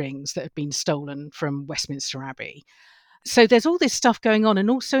 2 rings that had been stolen from Westminster Abbey. So there's all this stuff going on. And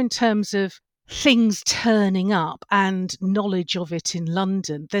also in terms of things turning up and knowledge of it in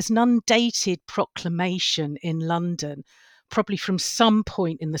London, there's an undated proclamation in London, probably from some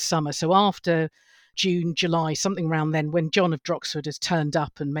point in the summer. So after June, July, something around then, when John of Droxford has turned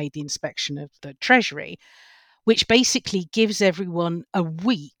up and made the inspection of the treasury, which basically gives everyone a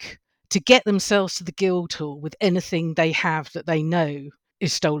week to get themselves to the Guildhall with anything they have that they know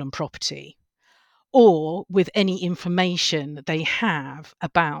is stolen property, or with any information they have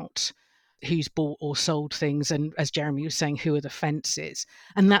about who's bought or sold things, and, as Jeremy was saying, who are the fences.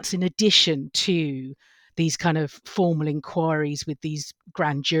 And that's in addition to these kind of formal inquiries with these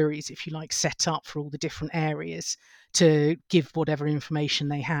grand juries, if you like, set up for all the different areas to give whatever information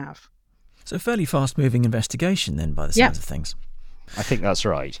they have. So fairly fast-moving investigation then, by the sounds of things. I think that's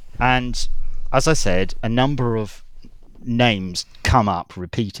right. And as I said, a number of names come up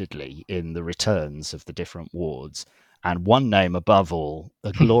repeatedly in the returns of the different wards. And one name above all,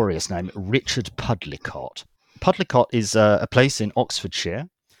 a glorious name, Richard Pudlicott. Pudlicott is a place in Oxfordshire.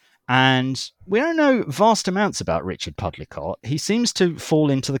 And we don't know vast amounts about Richard Pudlicott. He seems to fall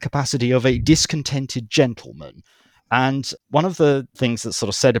into the capacity of a discontented gentleman. And one of the things that's sort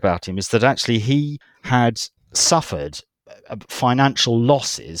of said about him is that actually he had suffered financial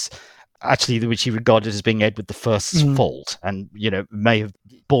losses, actually, which he regarded as being Edward I's fault, and, may have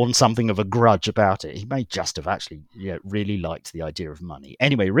borne something of a grudge about it. He may just have actually really liked the idea of money.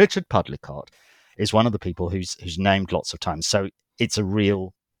 Anyway, Richard Pudlicott is one of the people who's named lots of times. So it's a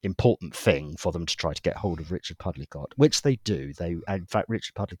real important thing for them to try to get hold of Richard Pudlicott, which they do. In fact,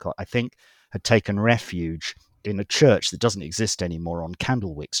 Richard Pudlicott, I think, had taken refuge in a church that doesn't exist anymore on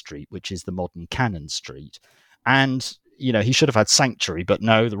Candlewick Street, which is the modern Cannon Street. And, he should have had sanctuary, but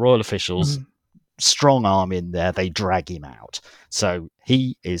no, the royal officials strong arm in there, they drag him out. So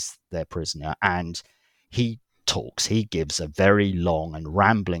he is their prisoner, and he talks. He gives a very long and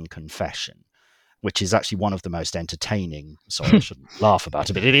rambling confession, which is actually one of the most entertaining. Sorry, I shouldn't laugh about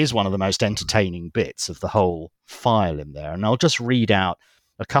it, but it is one of the most entertaining bits of the whole file in there. And I'll just read out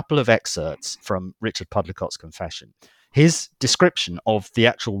a couple of excerpts from Richard Pudlicott's confession. His description of the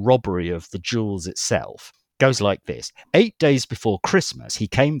actual robbery of the jewels itself goes like this. 8 days before Christmas, he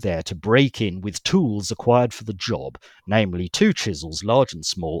came there to break in with tools acquired for the job, namely 2 chisels, large and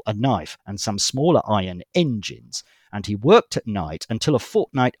small, a knife, and some smaller iron engines. And he worked at night until a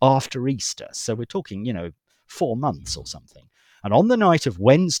fortnight after Easter. So we're talking, 4 months or something. And on the night of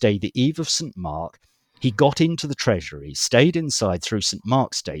Wednesday, the eve of St. Mark, he got into the treasury, stayed inside through St.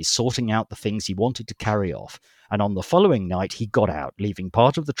 Mark's Day, sorting out the things he wanted to carry off. And on the following night, he got out, leaving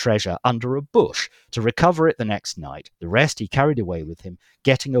part of the treasure under a bush to recover it the next night. The rest he carried away with him,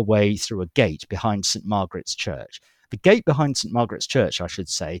 getting away through a gate behind St. Margaret's Church. The gate behind St. Margaret's Church, I should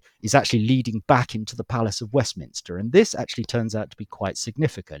say, is actually leading back into the Palace of Westminster. And this actually turns out to be quite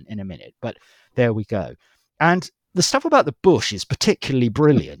significant in a minute. But there we go. And the stuff about the bush is particularly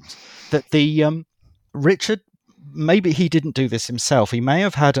brilliant, that the Richard, maybe he didn't do this himself. He may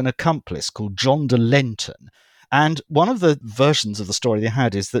have had an accomplice called John de Lenton. And one of the versions of the story they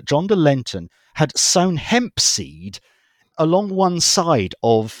had is that John de Lenton had sown hemp seed along one side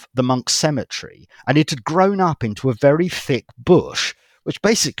of the monk's cemetery, and it had grown up into a very thick bush, which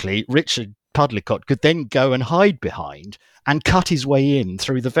basically Richard Pudlicott could then go and hide behind and cut his way in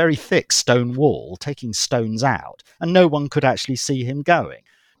through the very thick stone wall, taking stones out, and no one could actually see him going.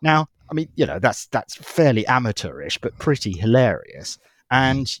 Now, I mean, that's fairly amateurish, but pretty hilarious.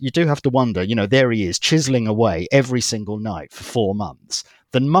 And you do have to wonder, there he is chiseling away every single night for 4 months.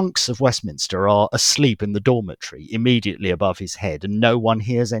 The monks of Westminster are asleep in the dormitory immediately above his head, and no one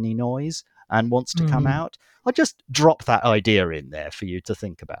hears any noise and wants to come out. I just drop that idea in there for you to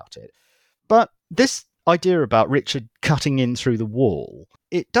think about it. But this idea about Richard cutting in through the wall,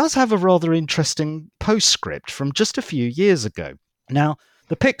 it does have a rather interesting postscript from just a few years ago. Now,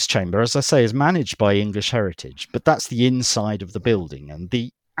 the Pyx Chamber, as I say, is managed by English Heritage, but that's the inside of the building, and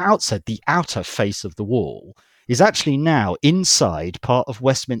the outside, the outer face of the wall, is actually now inside part of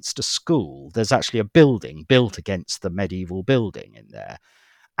Westminster School. There's actually a building built against the medieval building in there.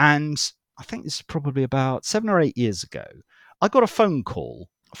 And I think this is probably about 7 or 8 years ago. I got a phone call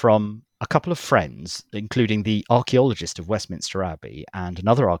from a couple of friends, including the archaeologist of Westminster Abbey and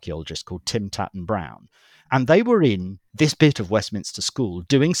another archaeologist called Tim Tatton Brown. And they were in this bit of Westminster School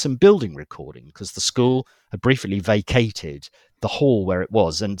doing some building recording because the school had briefly vacated the hall where it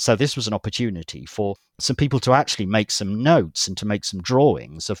was. And so this was an opportunity for some people to actually make some notes and to make some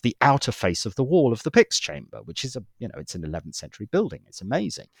drawings of the outer face of the wall of the Pyx Chamber, which is it's an 11th century building. It's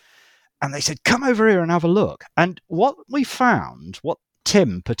amazing. And they said, come over here and have a look. And what we found, what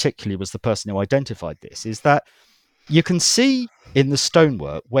Tim particularly was the person who identified this, is that you can see in the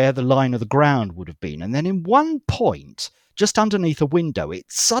stonework where the line of the ground would have been. And then in one point, just underneath a window, it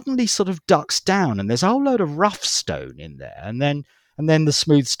suddenly sort of ducks down and there's a whole load of rough stone in there. And then the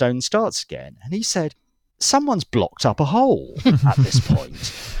smooth stone starts again. And he said, someone's blocked up a hole at this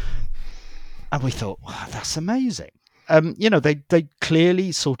point. And we thought, wow, that's amazing. They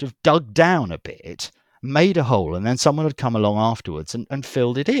clearly sort of dug down a bit, made a hole, and then someone had come along afterwards and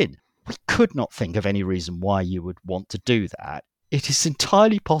filled it in. We could not think of any reason why you would want to do that. It is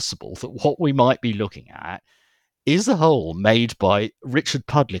entirely possible that what we might be looking at is a hole made by Richard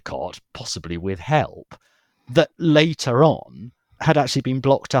Pudlicott, possibly with help, that later on had actually been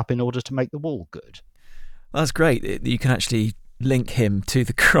blocked up in order to make the wall good. That's great. You can actually link him to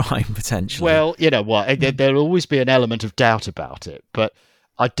the crime, potentially. Well, you know what? There'll always be an element of doubt about it, but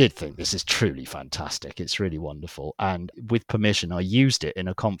I did think this is truly fantastic. It's really wonderful. And with permission, I used it in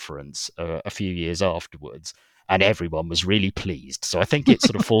a conference a few years afterwards, and everyone was really pleased. So I think it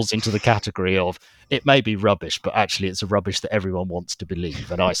sort of falls into the category of it may be rubbish, but actually it's a rubbish that everyone wants to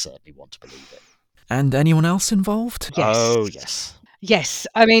believe, and I certainly want to believe it. And anyone else involved? Yes. Oh, yes. Yes.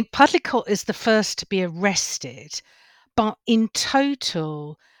 I mean, Pudlicott is the first to be arrested, but in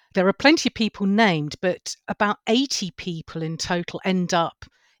total, there are plenty of people named, but about 80 people in total end up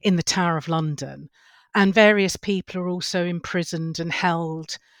in the Tower of London. And various people are also imprisoned and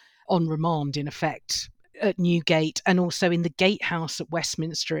held on remand, in effect, at Newgate and also in the Gatehouse at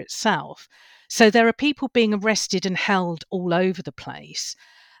Westminster itself. So there are people being arrested and held all over the place.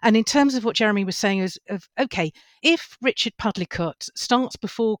 And in terms of what Jeremy was saying, okay, if Richard Pudlicott starts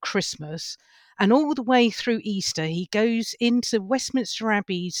before Christmas and all the way through Easter, he goes into Westminster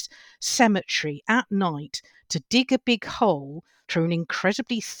Abbey's cemetery at night to dig a big hole through an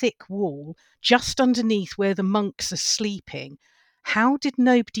incredibly thick wall just underneath where the monks are sleeping. How did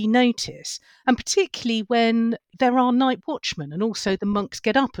nobody notice? And particularly when there are night watchmen and also the monks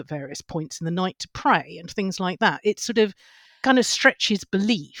get up at various points in the night to pray and things like that. It sort of kind of stretches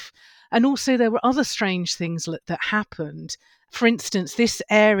belief. And also there were other strange things that happened. For instance, this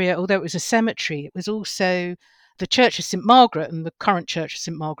area, although it was a cemetery, it was also the Church of St. Margaret, and the current Church of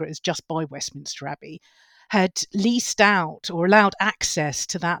St. Margaret is just by Westminster Abbey, had leased out or allowed access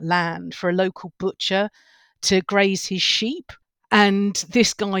to that land for a local butcher to graze his sheep. And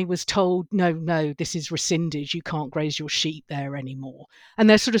this guy was told, no, this is rescinded. You can't graze your sheep there anymore. And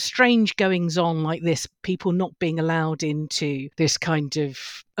there's sort of strange goings on like this, people not being allowed into this kind of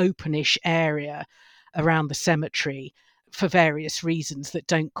openish area around the cemetery for various reasons that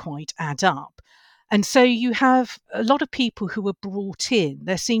don't quite add up. And so you have a lot of people who were brought in.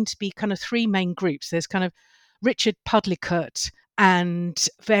 There seem to be kind of three main groups. There's kind of Richard Pudlicott and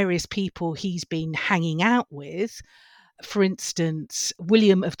various people he's been hanging out with. For instance,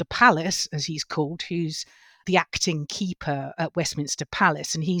 William of the Palace, as he's called, who's the acting keeper at Westminster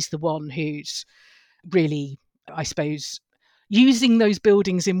Palace. And he's the one who's really, I suppose, using those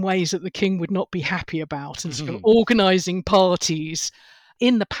buildings in ways that the king would not be happy about and sort of organising parties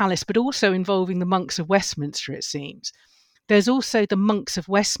in the palace, but also involving the monks of Westminster, it seems. There's also the monks of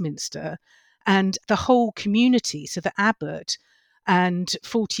Westminster and the whole community, so the abbot and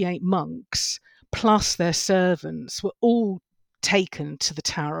 48 monks, plus their servants, were all taken to the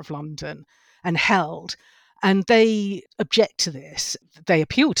Tower of London and held. And they object to this. They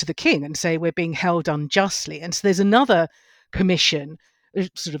appeal to the king and say, we're being held unjustly. And so there's another commission, a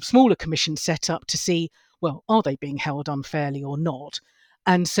sort of smaller commission set up to see, well, are they being held unfairly or not?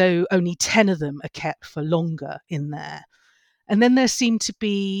 And so only 10 of them are kept for longer in there. And then there seem to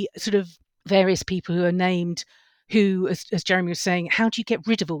be sort of various people who are named who, as Jeremy was saying, how do you get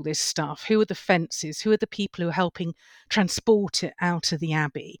rid of all this stuff? Who are the fences? Who are the people who are helping transport it out of the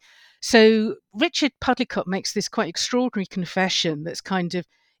abbey? So Richard Pudlicott makes this quite extraordinary confession that's kind of,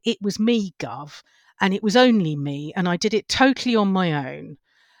 it was me, Gov, and it was only me, and I did it totally on my own.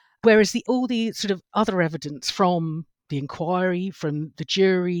 Whereas all the sort of other evidence from the inquiry, from the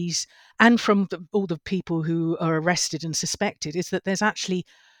juries, and from all the people who are arrested and suspected is that there's actually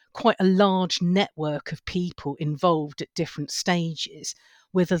quite a large network of people involved at different stages,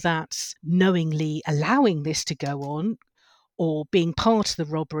 whether that's knowingly allowing this to go on, or being part of the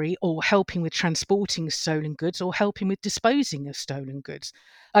robbery, or helping with transporting stolen goods, or helping with disposing of stolen goods.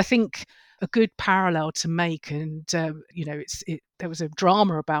 I think a good parallel to make, and there was a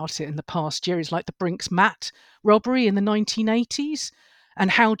drama about it in the past year, is like the Brinks Mat robbery in the 1980s. And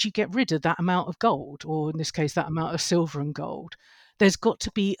how do you get rid of that amount of gold, or in this case, that amount of silver and gold? There's got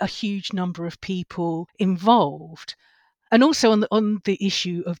to be a huge number of people involved. And also on the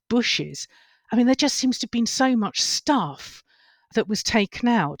issue of bushes, I mean, there just seems to have been so much stuff that was taken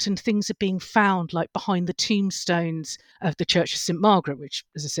out, and things are being found like behind the tombstones of the Church of St Margaret, which,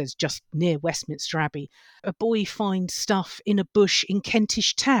 as I said, is just near Westminster Abbey. A boy finds stuff in a bush in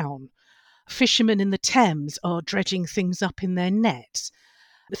Kentish Town. Fishermen in the Thames are dredging things up in their nets.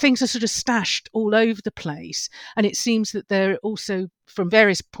 Things are sort of stashed all over the place. And it seems that they're also, from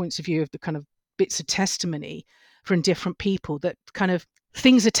various points of view of the kind of bits of testimony from different people, that kind of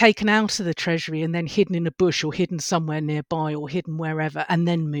things are taken out of the treasury and then hidden in a bush or hidden somewhere nearby or hidden wherever and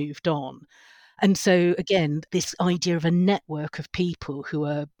then moved on. And so, again, this idea of a network of people who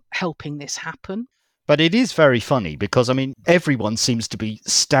are helping this happen. But it is very funny because, I mean, everyone seems to be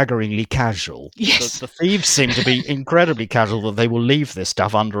staggeringly casual. Yes. The thieves seem to be incredibly casual, that they will leave this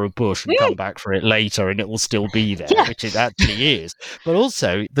stuff under a bush and come back for it later and it will still be there, which it actually is. But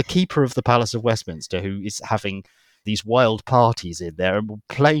also the keeper of the Palace of Westminster, who is having these wild parties in there and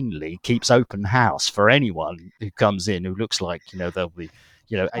plainly keeps open house for anyone who comes in who looks like, they'll be,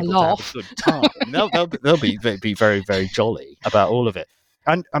 able to have a good time. They'll be very, very jolly about all of it.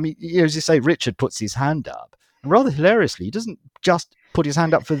 And I mean, as you say, Richard puts his hand up, and rather hilariously, he doesn't just put his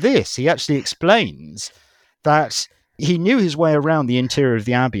hand up for this. He actually explains that he knew his way around the interior of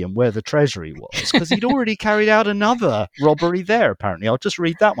the Abbey and where the treasury was because he'd already carried out another robbery there, apparently. I'll just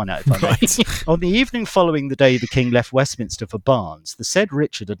read that one out if I may. On the evening following the day the king left Westminster for Barnes, the said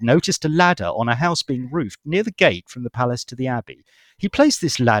Richard had noticed a ladder on a house being roofed near the gate from the palace to the Abbey. He placed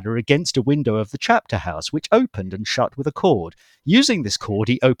this ladder against a window of the chapter house, which opened and shut with a cord. Using this cord,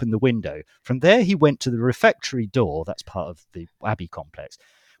 he opened the window. From there, he went to the refectory door, that's part of the Abbey complex,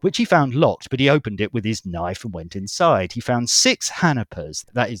 which he found locked, but he opened it with his knife and went inside. He found 6 hanapers,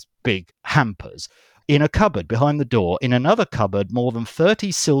 that is big hampers, in a cupboard behind the door. In another cupboard, more than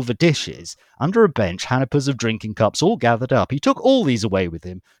 30 silver dishes. Under a bench, hanapers of drinking cups all gathered up. He took all these away with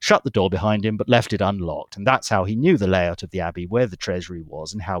him, shut the door behind him, but left it unlocked. And that's how he knew the layout of the Abbey, where the treasury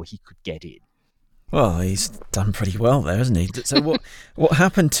was, and how he could get in. Well, he's done pretty well there, hasn't he? So what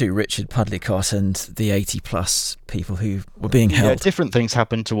happened to Richard Pudlicott and the 80-plus people who were being held? Yeah, different things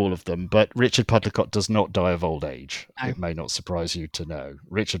happened to all of them, but Richard Pudlicott does not die of old age. No. It may not surprise you to know.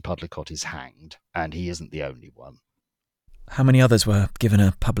 Richard Pudlicott is hanged, and he isn't the only one. How many others were given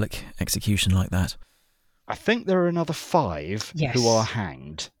a public execution like that? I think there are another 5 who are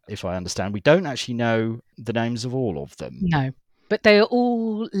hanged, if I understand. We don't actually know the names of all of them. No. But they are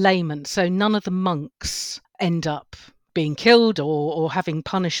all laymen, so none of the monks end up being killed or having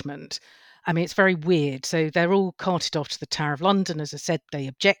punishment. I mean, it's very weird. So they're all carted off to the Tower of London. As I said, they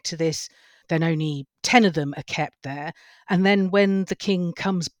object to this. then only 10 of them are kept there. And then when the king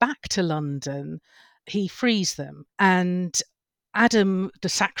comes back to London, he frees them. And Adam, the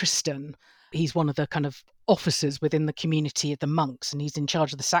sacristan, he's one of the kind of officers within the community of the monks, and he's in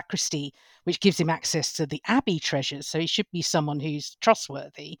charge of the sacristy, which gives him access to the abbey treasures. So he should be someone who's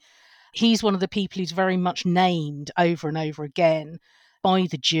trustworthy. He's one of the people who's very much named over and over again by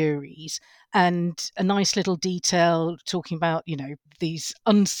the juries. And a nice little detail talking about, these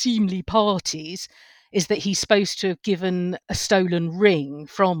unseemly parties is that he's supposed to have given a stolen ring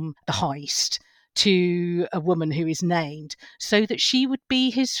from the heist to a woman who is named so that she would be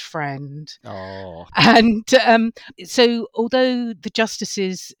his friend. Oh. And so although the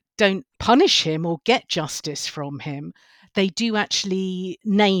justices don't punish him or get justice from him, they do actually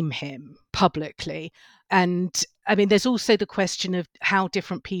name him publicly. And I mean, there's also the question of how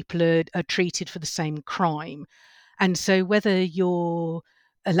different people are treated for the same crime. And so whether you're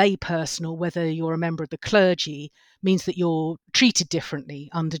a layperson or whether you're a member of the clergy means that you're treated differently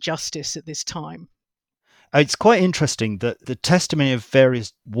under justice at this time. It's quite interesting that the testimony of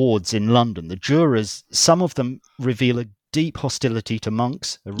various wards in London, the jurors, some of them reveal a deep hostility to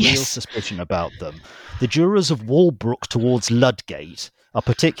monks, a real suspicion about them. The jurors of Walbrook towards Ludgate are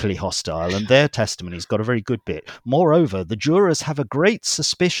particularly hostile, and their testimony's got a very good bit. Moreover, the jurors have a great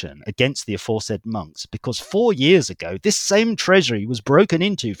suspicion against the aforesaid monks, because 4 years ago, this same treasury was broken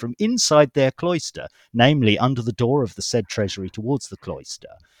into from inside their cloister, namely under the door of the said treasury towards the cloister.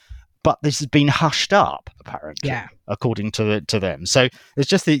 But this has been hushed up, apparently, according to them. So it's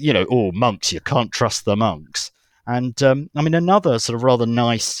just monks, you can't trust the monks. And another sort of rather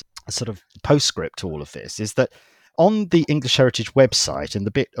nice sort of postscript to all of this is that on the English Heritage website, in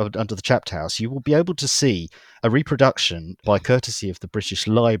the bit under the Chapter House, you will be able to see a reproduction, by courtesy of the British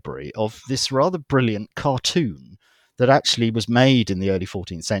Library, of this rather brilliant cartoon that actually was made in the early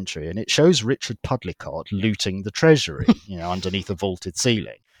 14th century. And it shows Richard Pudlicott looting the treasury, underneath a vaulted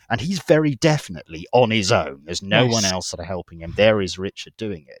ceiling. And he's very definitely on his own. There's no one else sort of helping him. There is Richard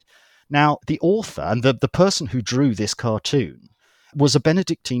doing it. Now, the author and the person who drew this cartoon was a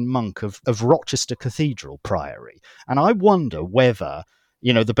Benedictine monk of Rochester Cathedral Priory. And I wonder whether,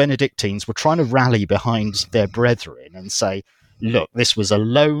 the Benedictines were trying to rally behind their brethren and say, look, this was a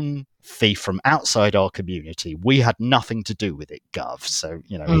lone thief from outside our community. We had nothing to do with it, Gov. So,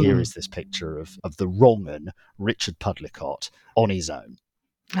 here is this picture of the wrong 'un, Richard Pudlicott, on his own.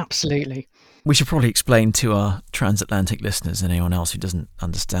 Absolutely. We should probably explain to our transatlantic listeners and anyone else who doesn't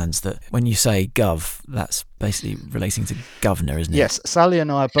understand that when you say gov, that's basically relating to governor, isn't it? Yes, Sally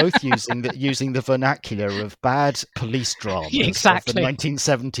and I are both using the vernacular of bad police dramas of the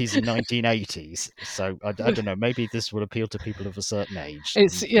 1970s and 1980s. So I don't know, maybe this would appeal to people of a certain age.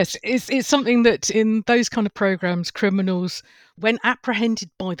 It's something that in those kind of programs, criminals, when apprehended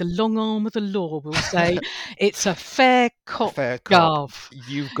by the long arm of the law, will say, it's a fair cop, Gov.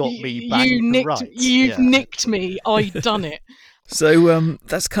 You've got me banged right. You've nicked me. I done it. So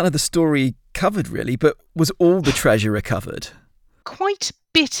that's kind of the story covered, really. But was all the treasure recovered? Quite a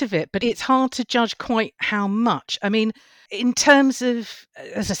bit of it, but it's hard to judge quite how much. I mean, in terms of,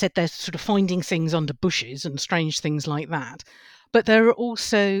 as I said, they're sort of finding things under bushes and strange things like that. But there are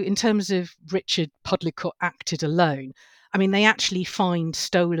also, in terms of Richard Pudlicott acted alone, I mean, they actually find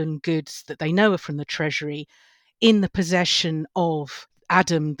stolen goods that they know are from the treasury in the possession of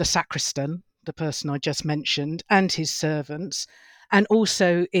Adam the sacristan, the person I just mentioned, and his servants, and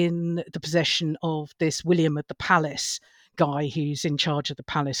also in the possession of this William of the Palace guy who's in charge of the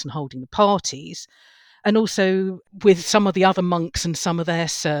palace and holding the parties, and also with some of the other monks and some of their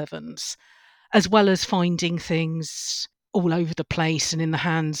servants, as well as finding things all over the place and in the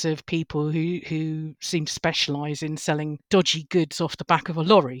hands of people who seem to specialise in selling dodgy goods off the back of a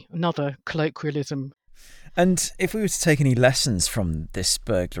lorry, another colloquialism. And if we were to take any lessons from this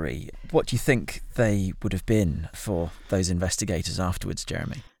burglary, what do you think they would have been for those investigators afterwards,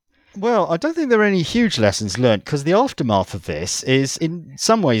 Jeremy? Well, I don't think there are any huge lessons learned, because the aftermath of this is, in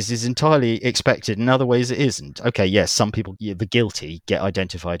some ways, is entirely expected. In other ways, it isn't. Okay, yes, some people, the guilty, get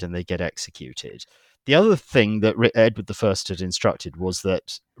identified and they get executed. The other thing that Edward I had instructed was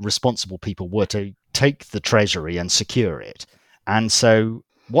that responsible people were to take the treasury and secure it. And so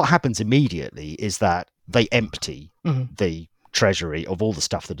what happens immediately is that they empty the treasury of all the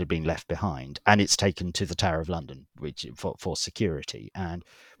stuff that had been left behind, and it's taken to the Tower of London, which for security. And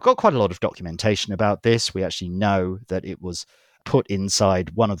we've got quite a lot of documentation about this. We actually know that it was put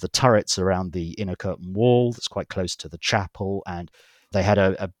inside one of the turrets around the inner curtain wall that's quite close to the chapel, and they had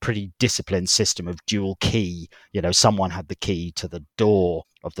a pretty disciplined system of dual key. Someone had the key to the door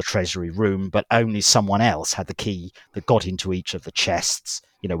of the treasury room, but only someone else had the key that got into each of the chests,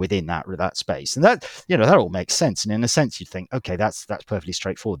 within that space. And that all makes sense. And in a sense, you'd think, okay, that's perfectly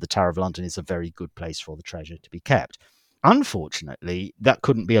straightforward. The Tower of London is a very good place for the treasure to be kept. Unfortunately, that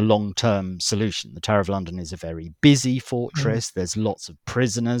couldn't be a long-term solution. The Tower of London is a very busy fortress. There's lots of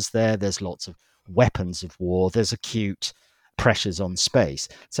prisoners there. There's lots of weapons of war. There's acute pressures on space.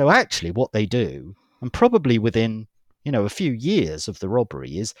 So actually what they do, and probably within a few years of the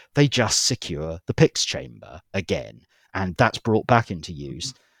robbery, is they just secure the Pyx chamber again, and that's brought back into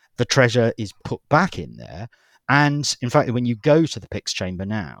use. The treasure is put back in there, and in fact, when you go to the Pyx chamber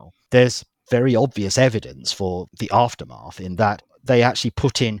now, there's very obvious evidence for the aftermath in that they actually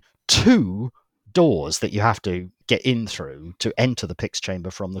put in 2 doors that you have to get in through to enter the Pyx chamber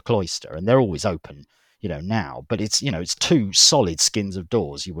from the cloister, and they're always open now, but it's 2 solid skins of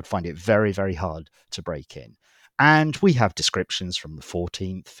doors. You would find it very, very hard to break in. And we have descriptions from the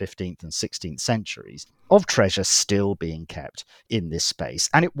 14th, 15th, and 16th centuries of treasure still being kept in this space.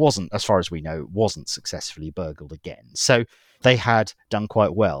 And it wasn't, as far as we know, wasn't successfully burgled again. So they had done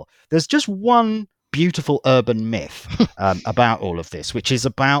quite well. There's just one beautiful urban myth about all of this, which is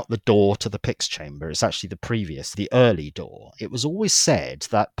about the door to the Pyx chamber. It's actually the early door. It was always said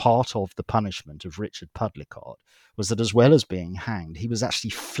that part of the punishment of Richard Pudlicott was that, as well as being hanged, he was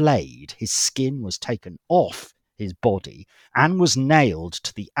actually flayed. His skin was taken off his body and was nailed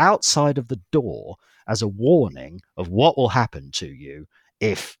to the outside of the door as a warning of what will happen to you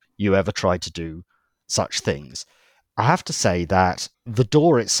if you ever try to do such things. I have to say that the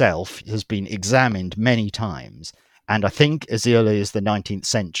door itself has been examined many times, and I think as early as the 19th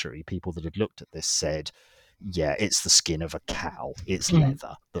century, people that had looked at this said, yeah, it's the skin of a cow. It's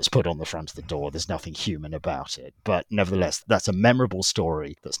leather that's put on the front of the door. There's nothing human about it. But nevertheless, that's a memorable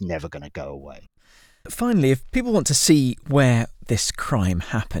story that's never going to go away. Finally, if people want to see where this crime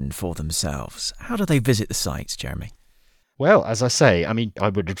happened for themselves, how do they visit the site, Jeremy? Well, as I say, I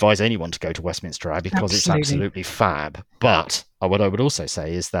would advise anyone to go to Westminster Abbey because it's absolutely fab. But what I would also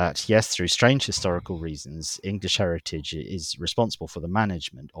say is that, yes, through strange historical reasons, English Heritage is responsible for the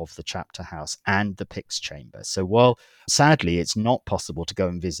management of the chapter house and the Pyx chamber. So while sadly it's not possible to go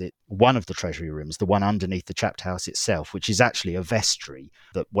and visit one of the treasury rooms, the one underneath the chapter house itself, which is actually a vestry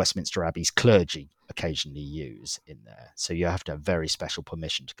that Westminster Abbey's clergy occasionally use in there. So you have to have very special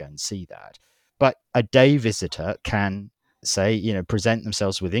permission to go and see that. But a day visitor can present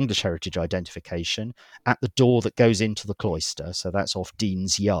themselves with English Heritage identification at the door that goes into the cloister. So that's off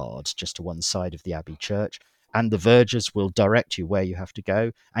Dean's Yard, just to one side of the Abbey Church. And the vergers will direct you where you have to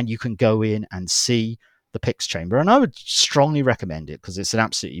go. And you can go in and see the Pyx chamber. And I would strongly recommend it because it's an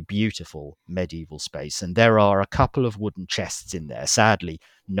absolutely beautiful medieval space. And there are a couple of wooden chests in there, sadly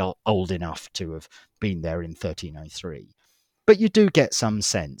not old enough to have been there in 1303. But you do get some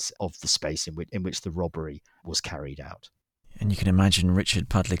sense of the space in which the robbery was carried out. And you can imagine Richard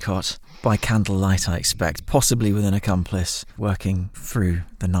Pudlicott, by candlelight I expect, possibly with an accomplice, working through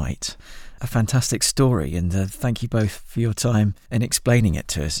the night. A fantastic story, and thank you both for your time in explaining it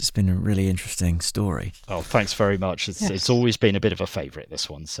to us. It's been a really interesting story. Oh, thanks very much. It's always been a bit of a favourite, this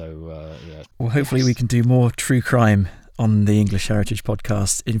one. So, yeah. Well, hopefully we can do more true crime on the English Heritage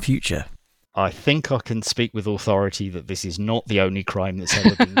podcast in future. I think I can speak with authority that this is not the only crime that's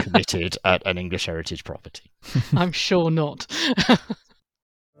ever been committed at an English heritage property. I'm sure not.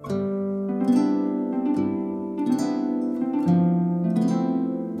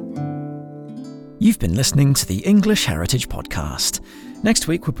 You've been listening to the English Heritage Podcast. Next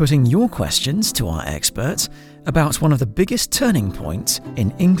week, we're putting your questions to our experts about one of the biggest turning points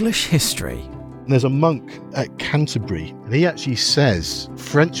in English history. There's a monk at Canterbury, and he actually says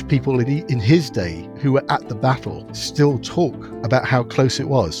French people in his day who were at the battle still talk about how close it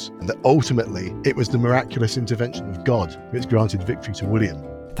was, and that ultimately it was the miraculous intervention of God which granted victory to William.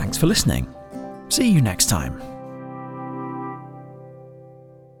 Thanks for listening. See you next time.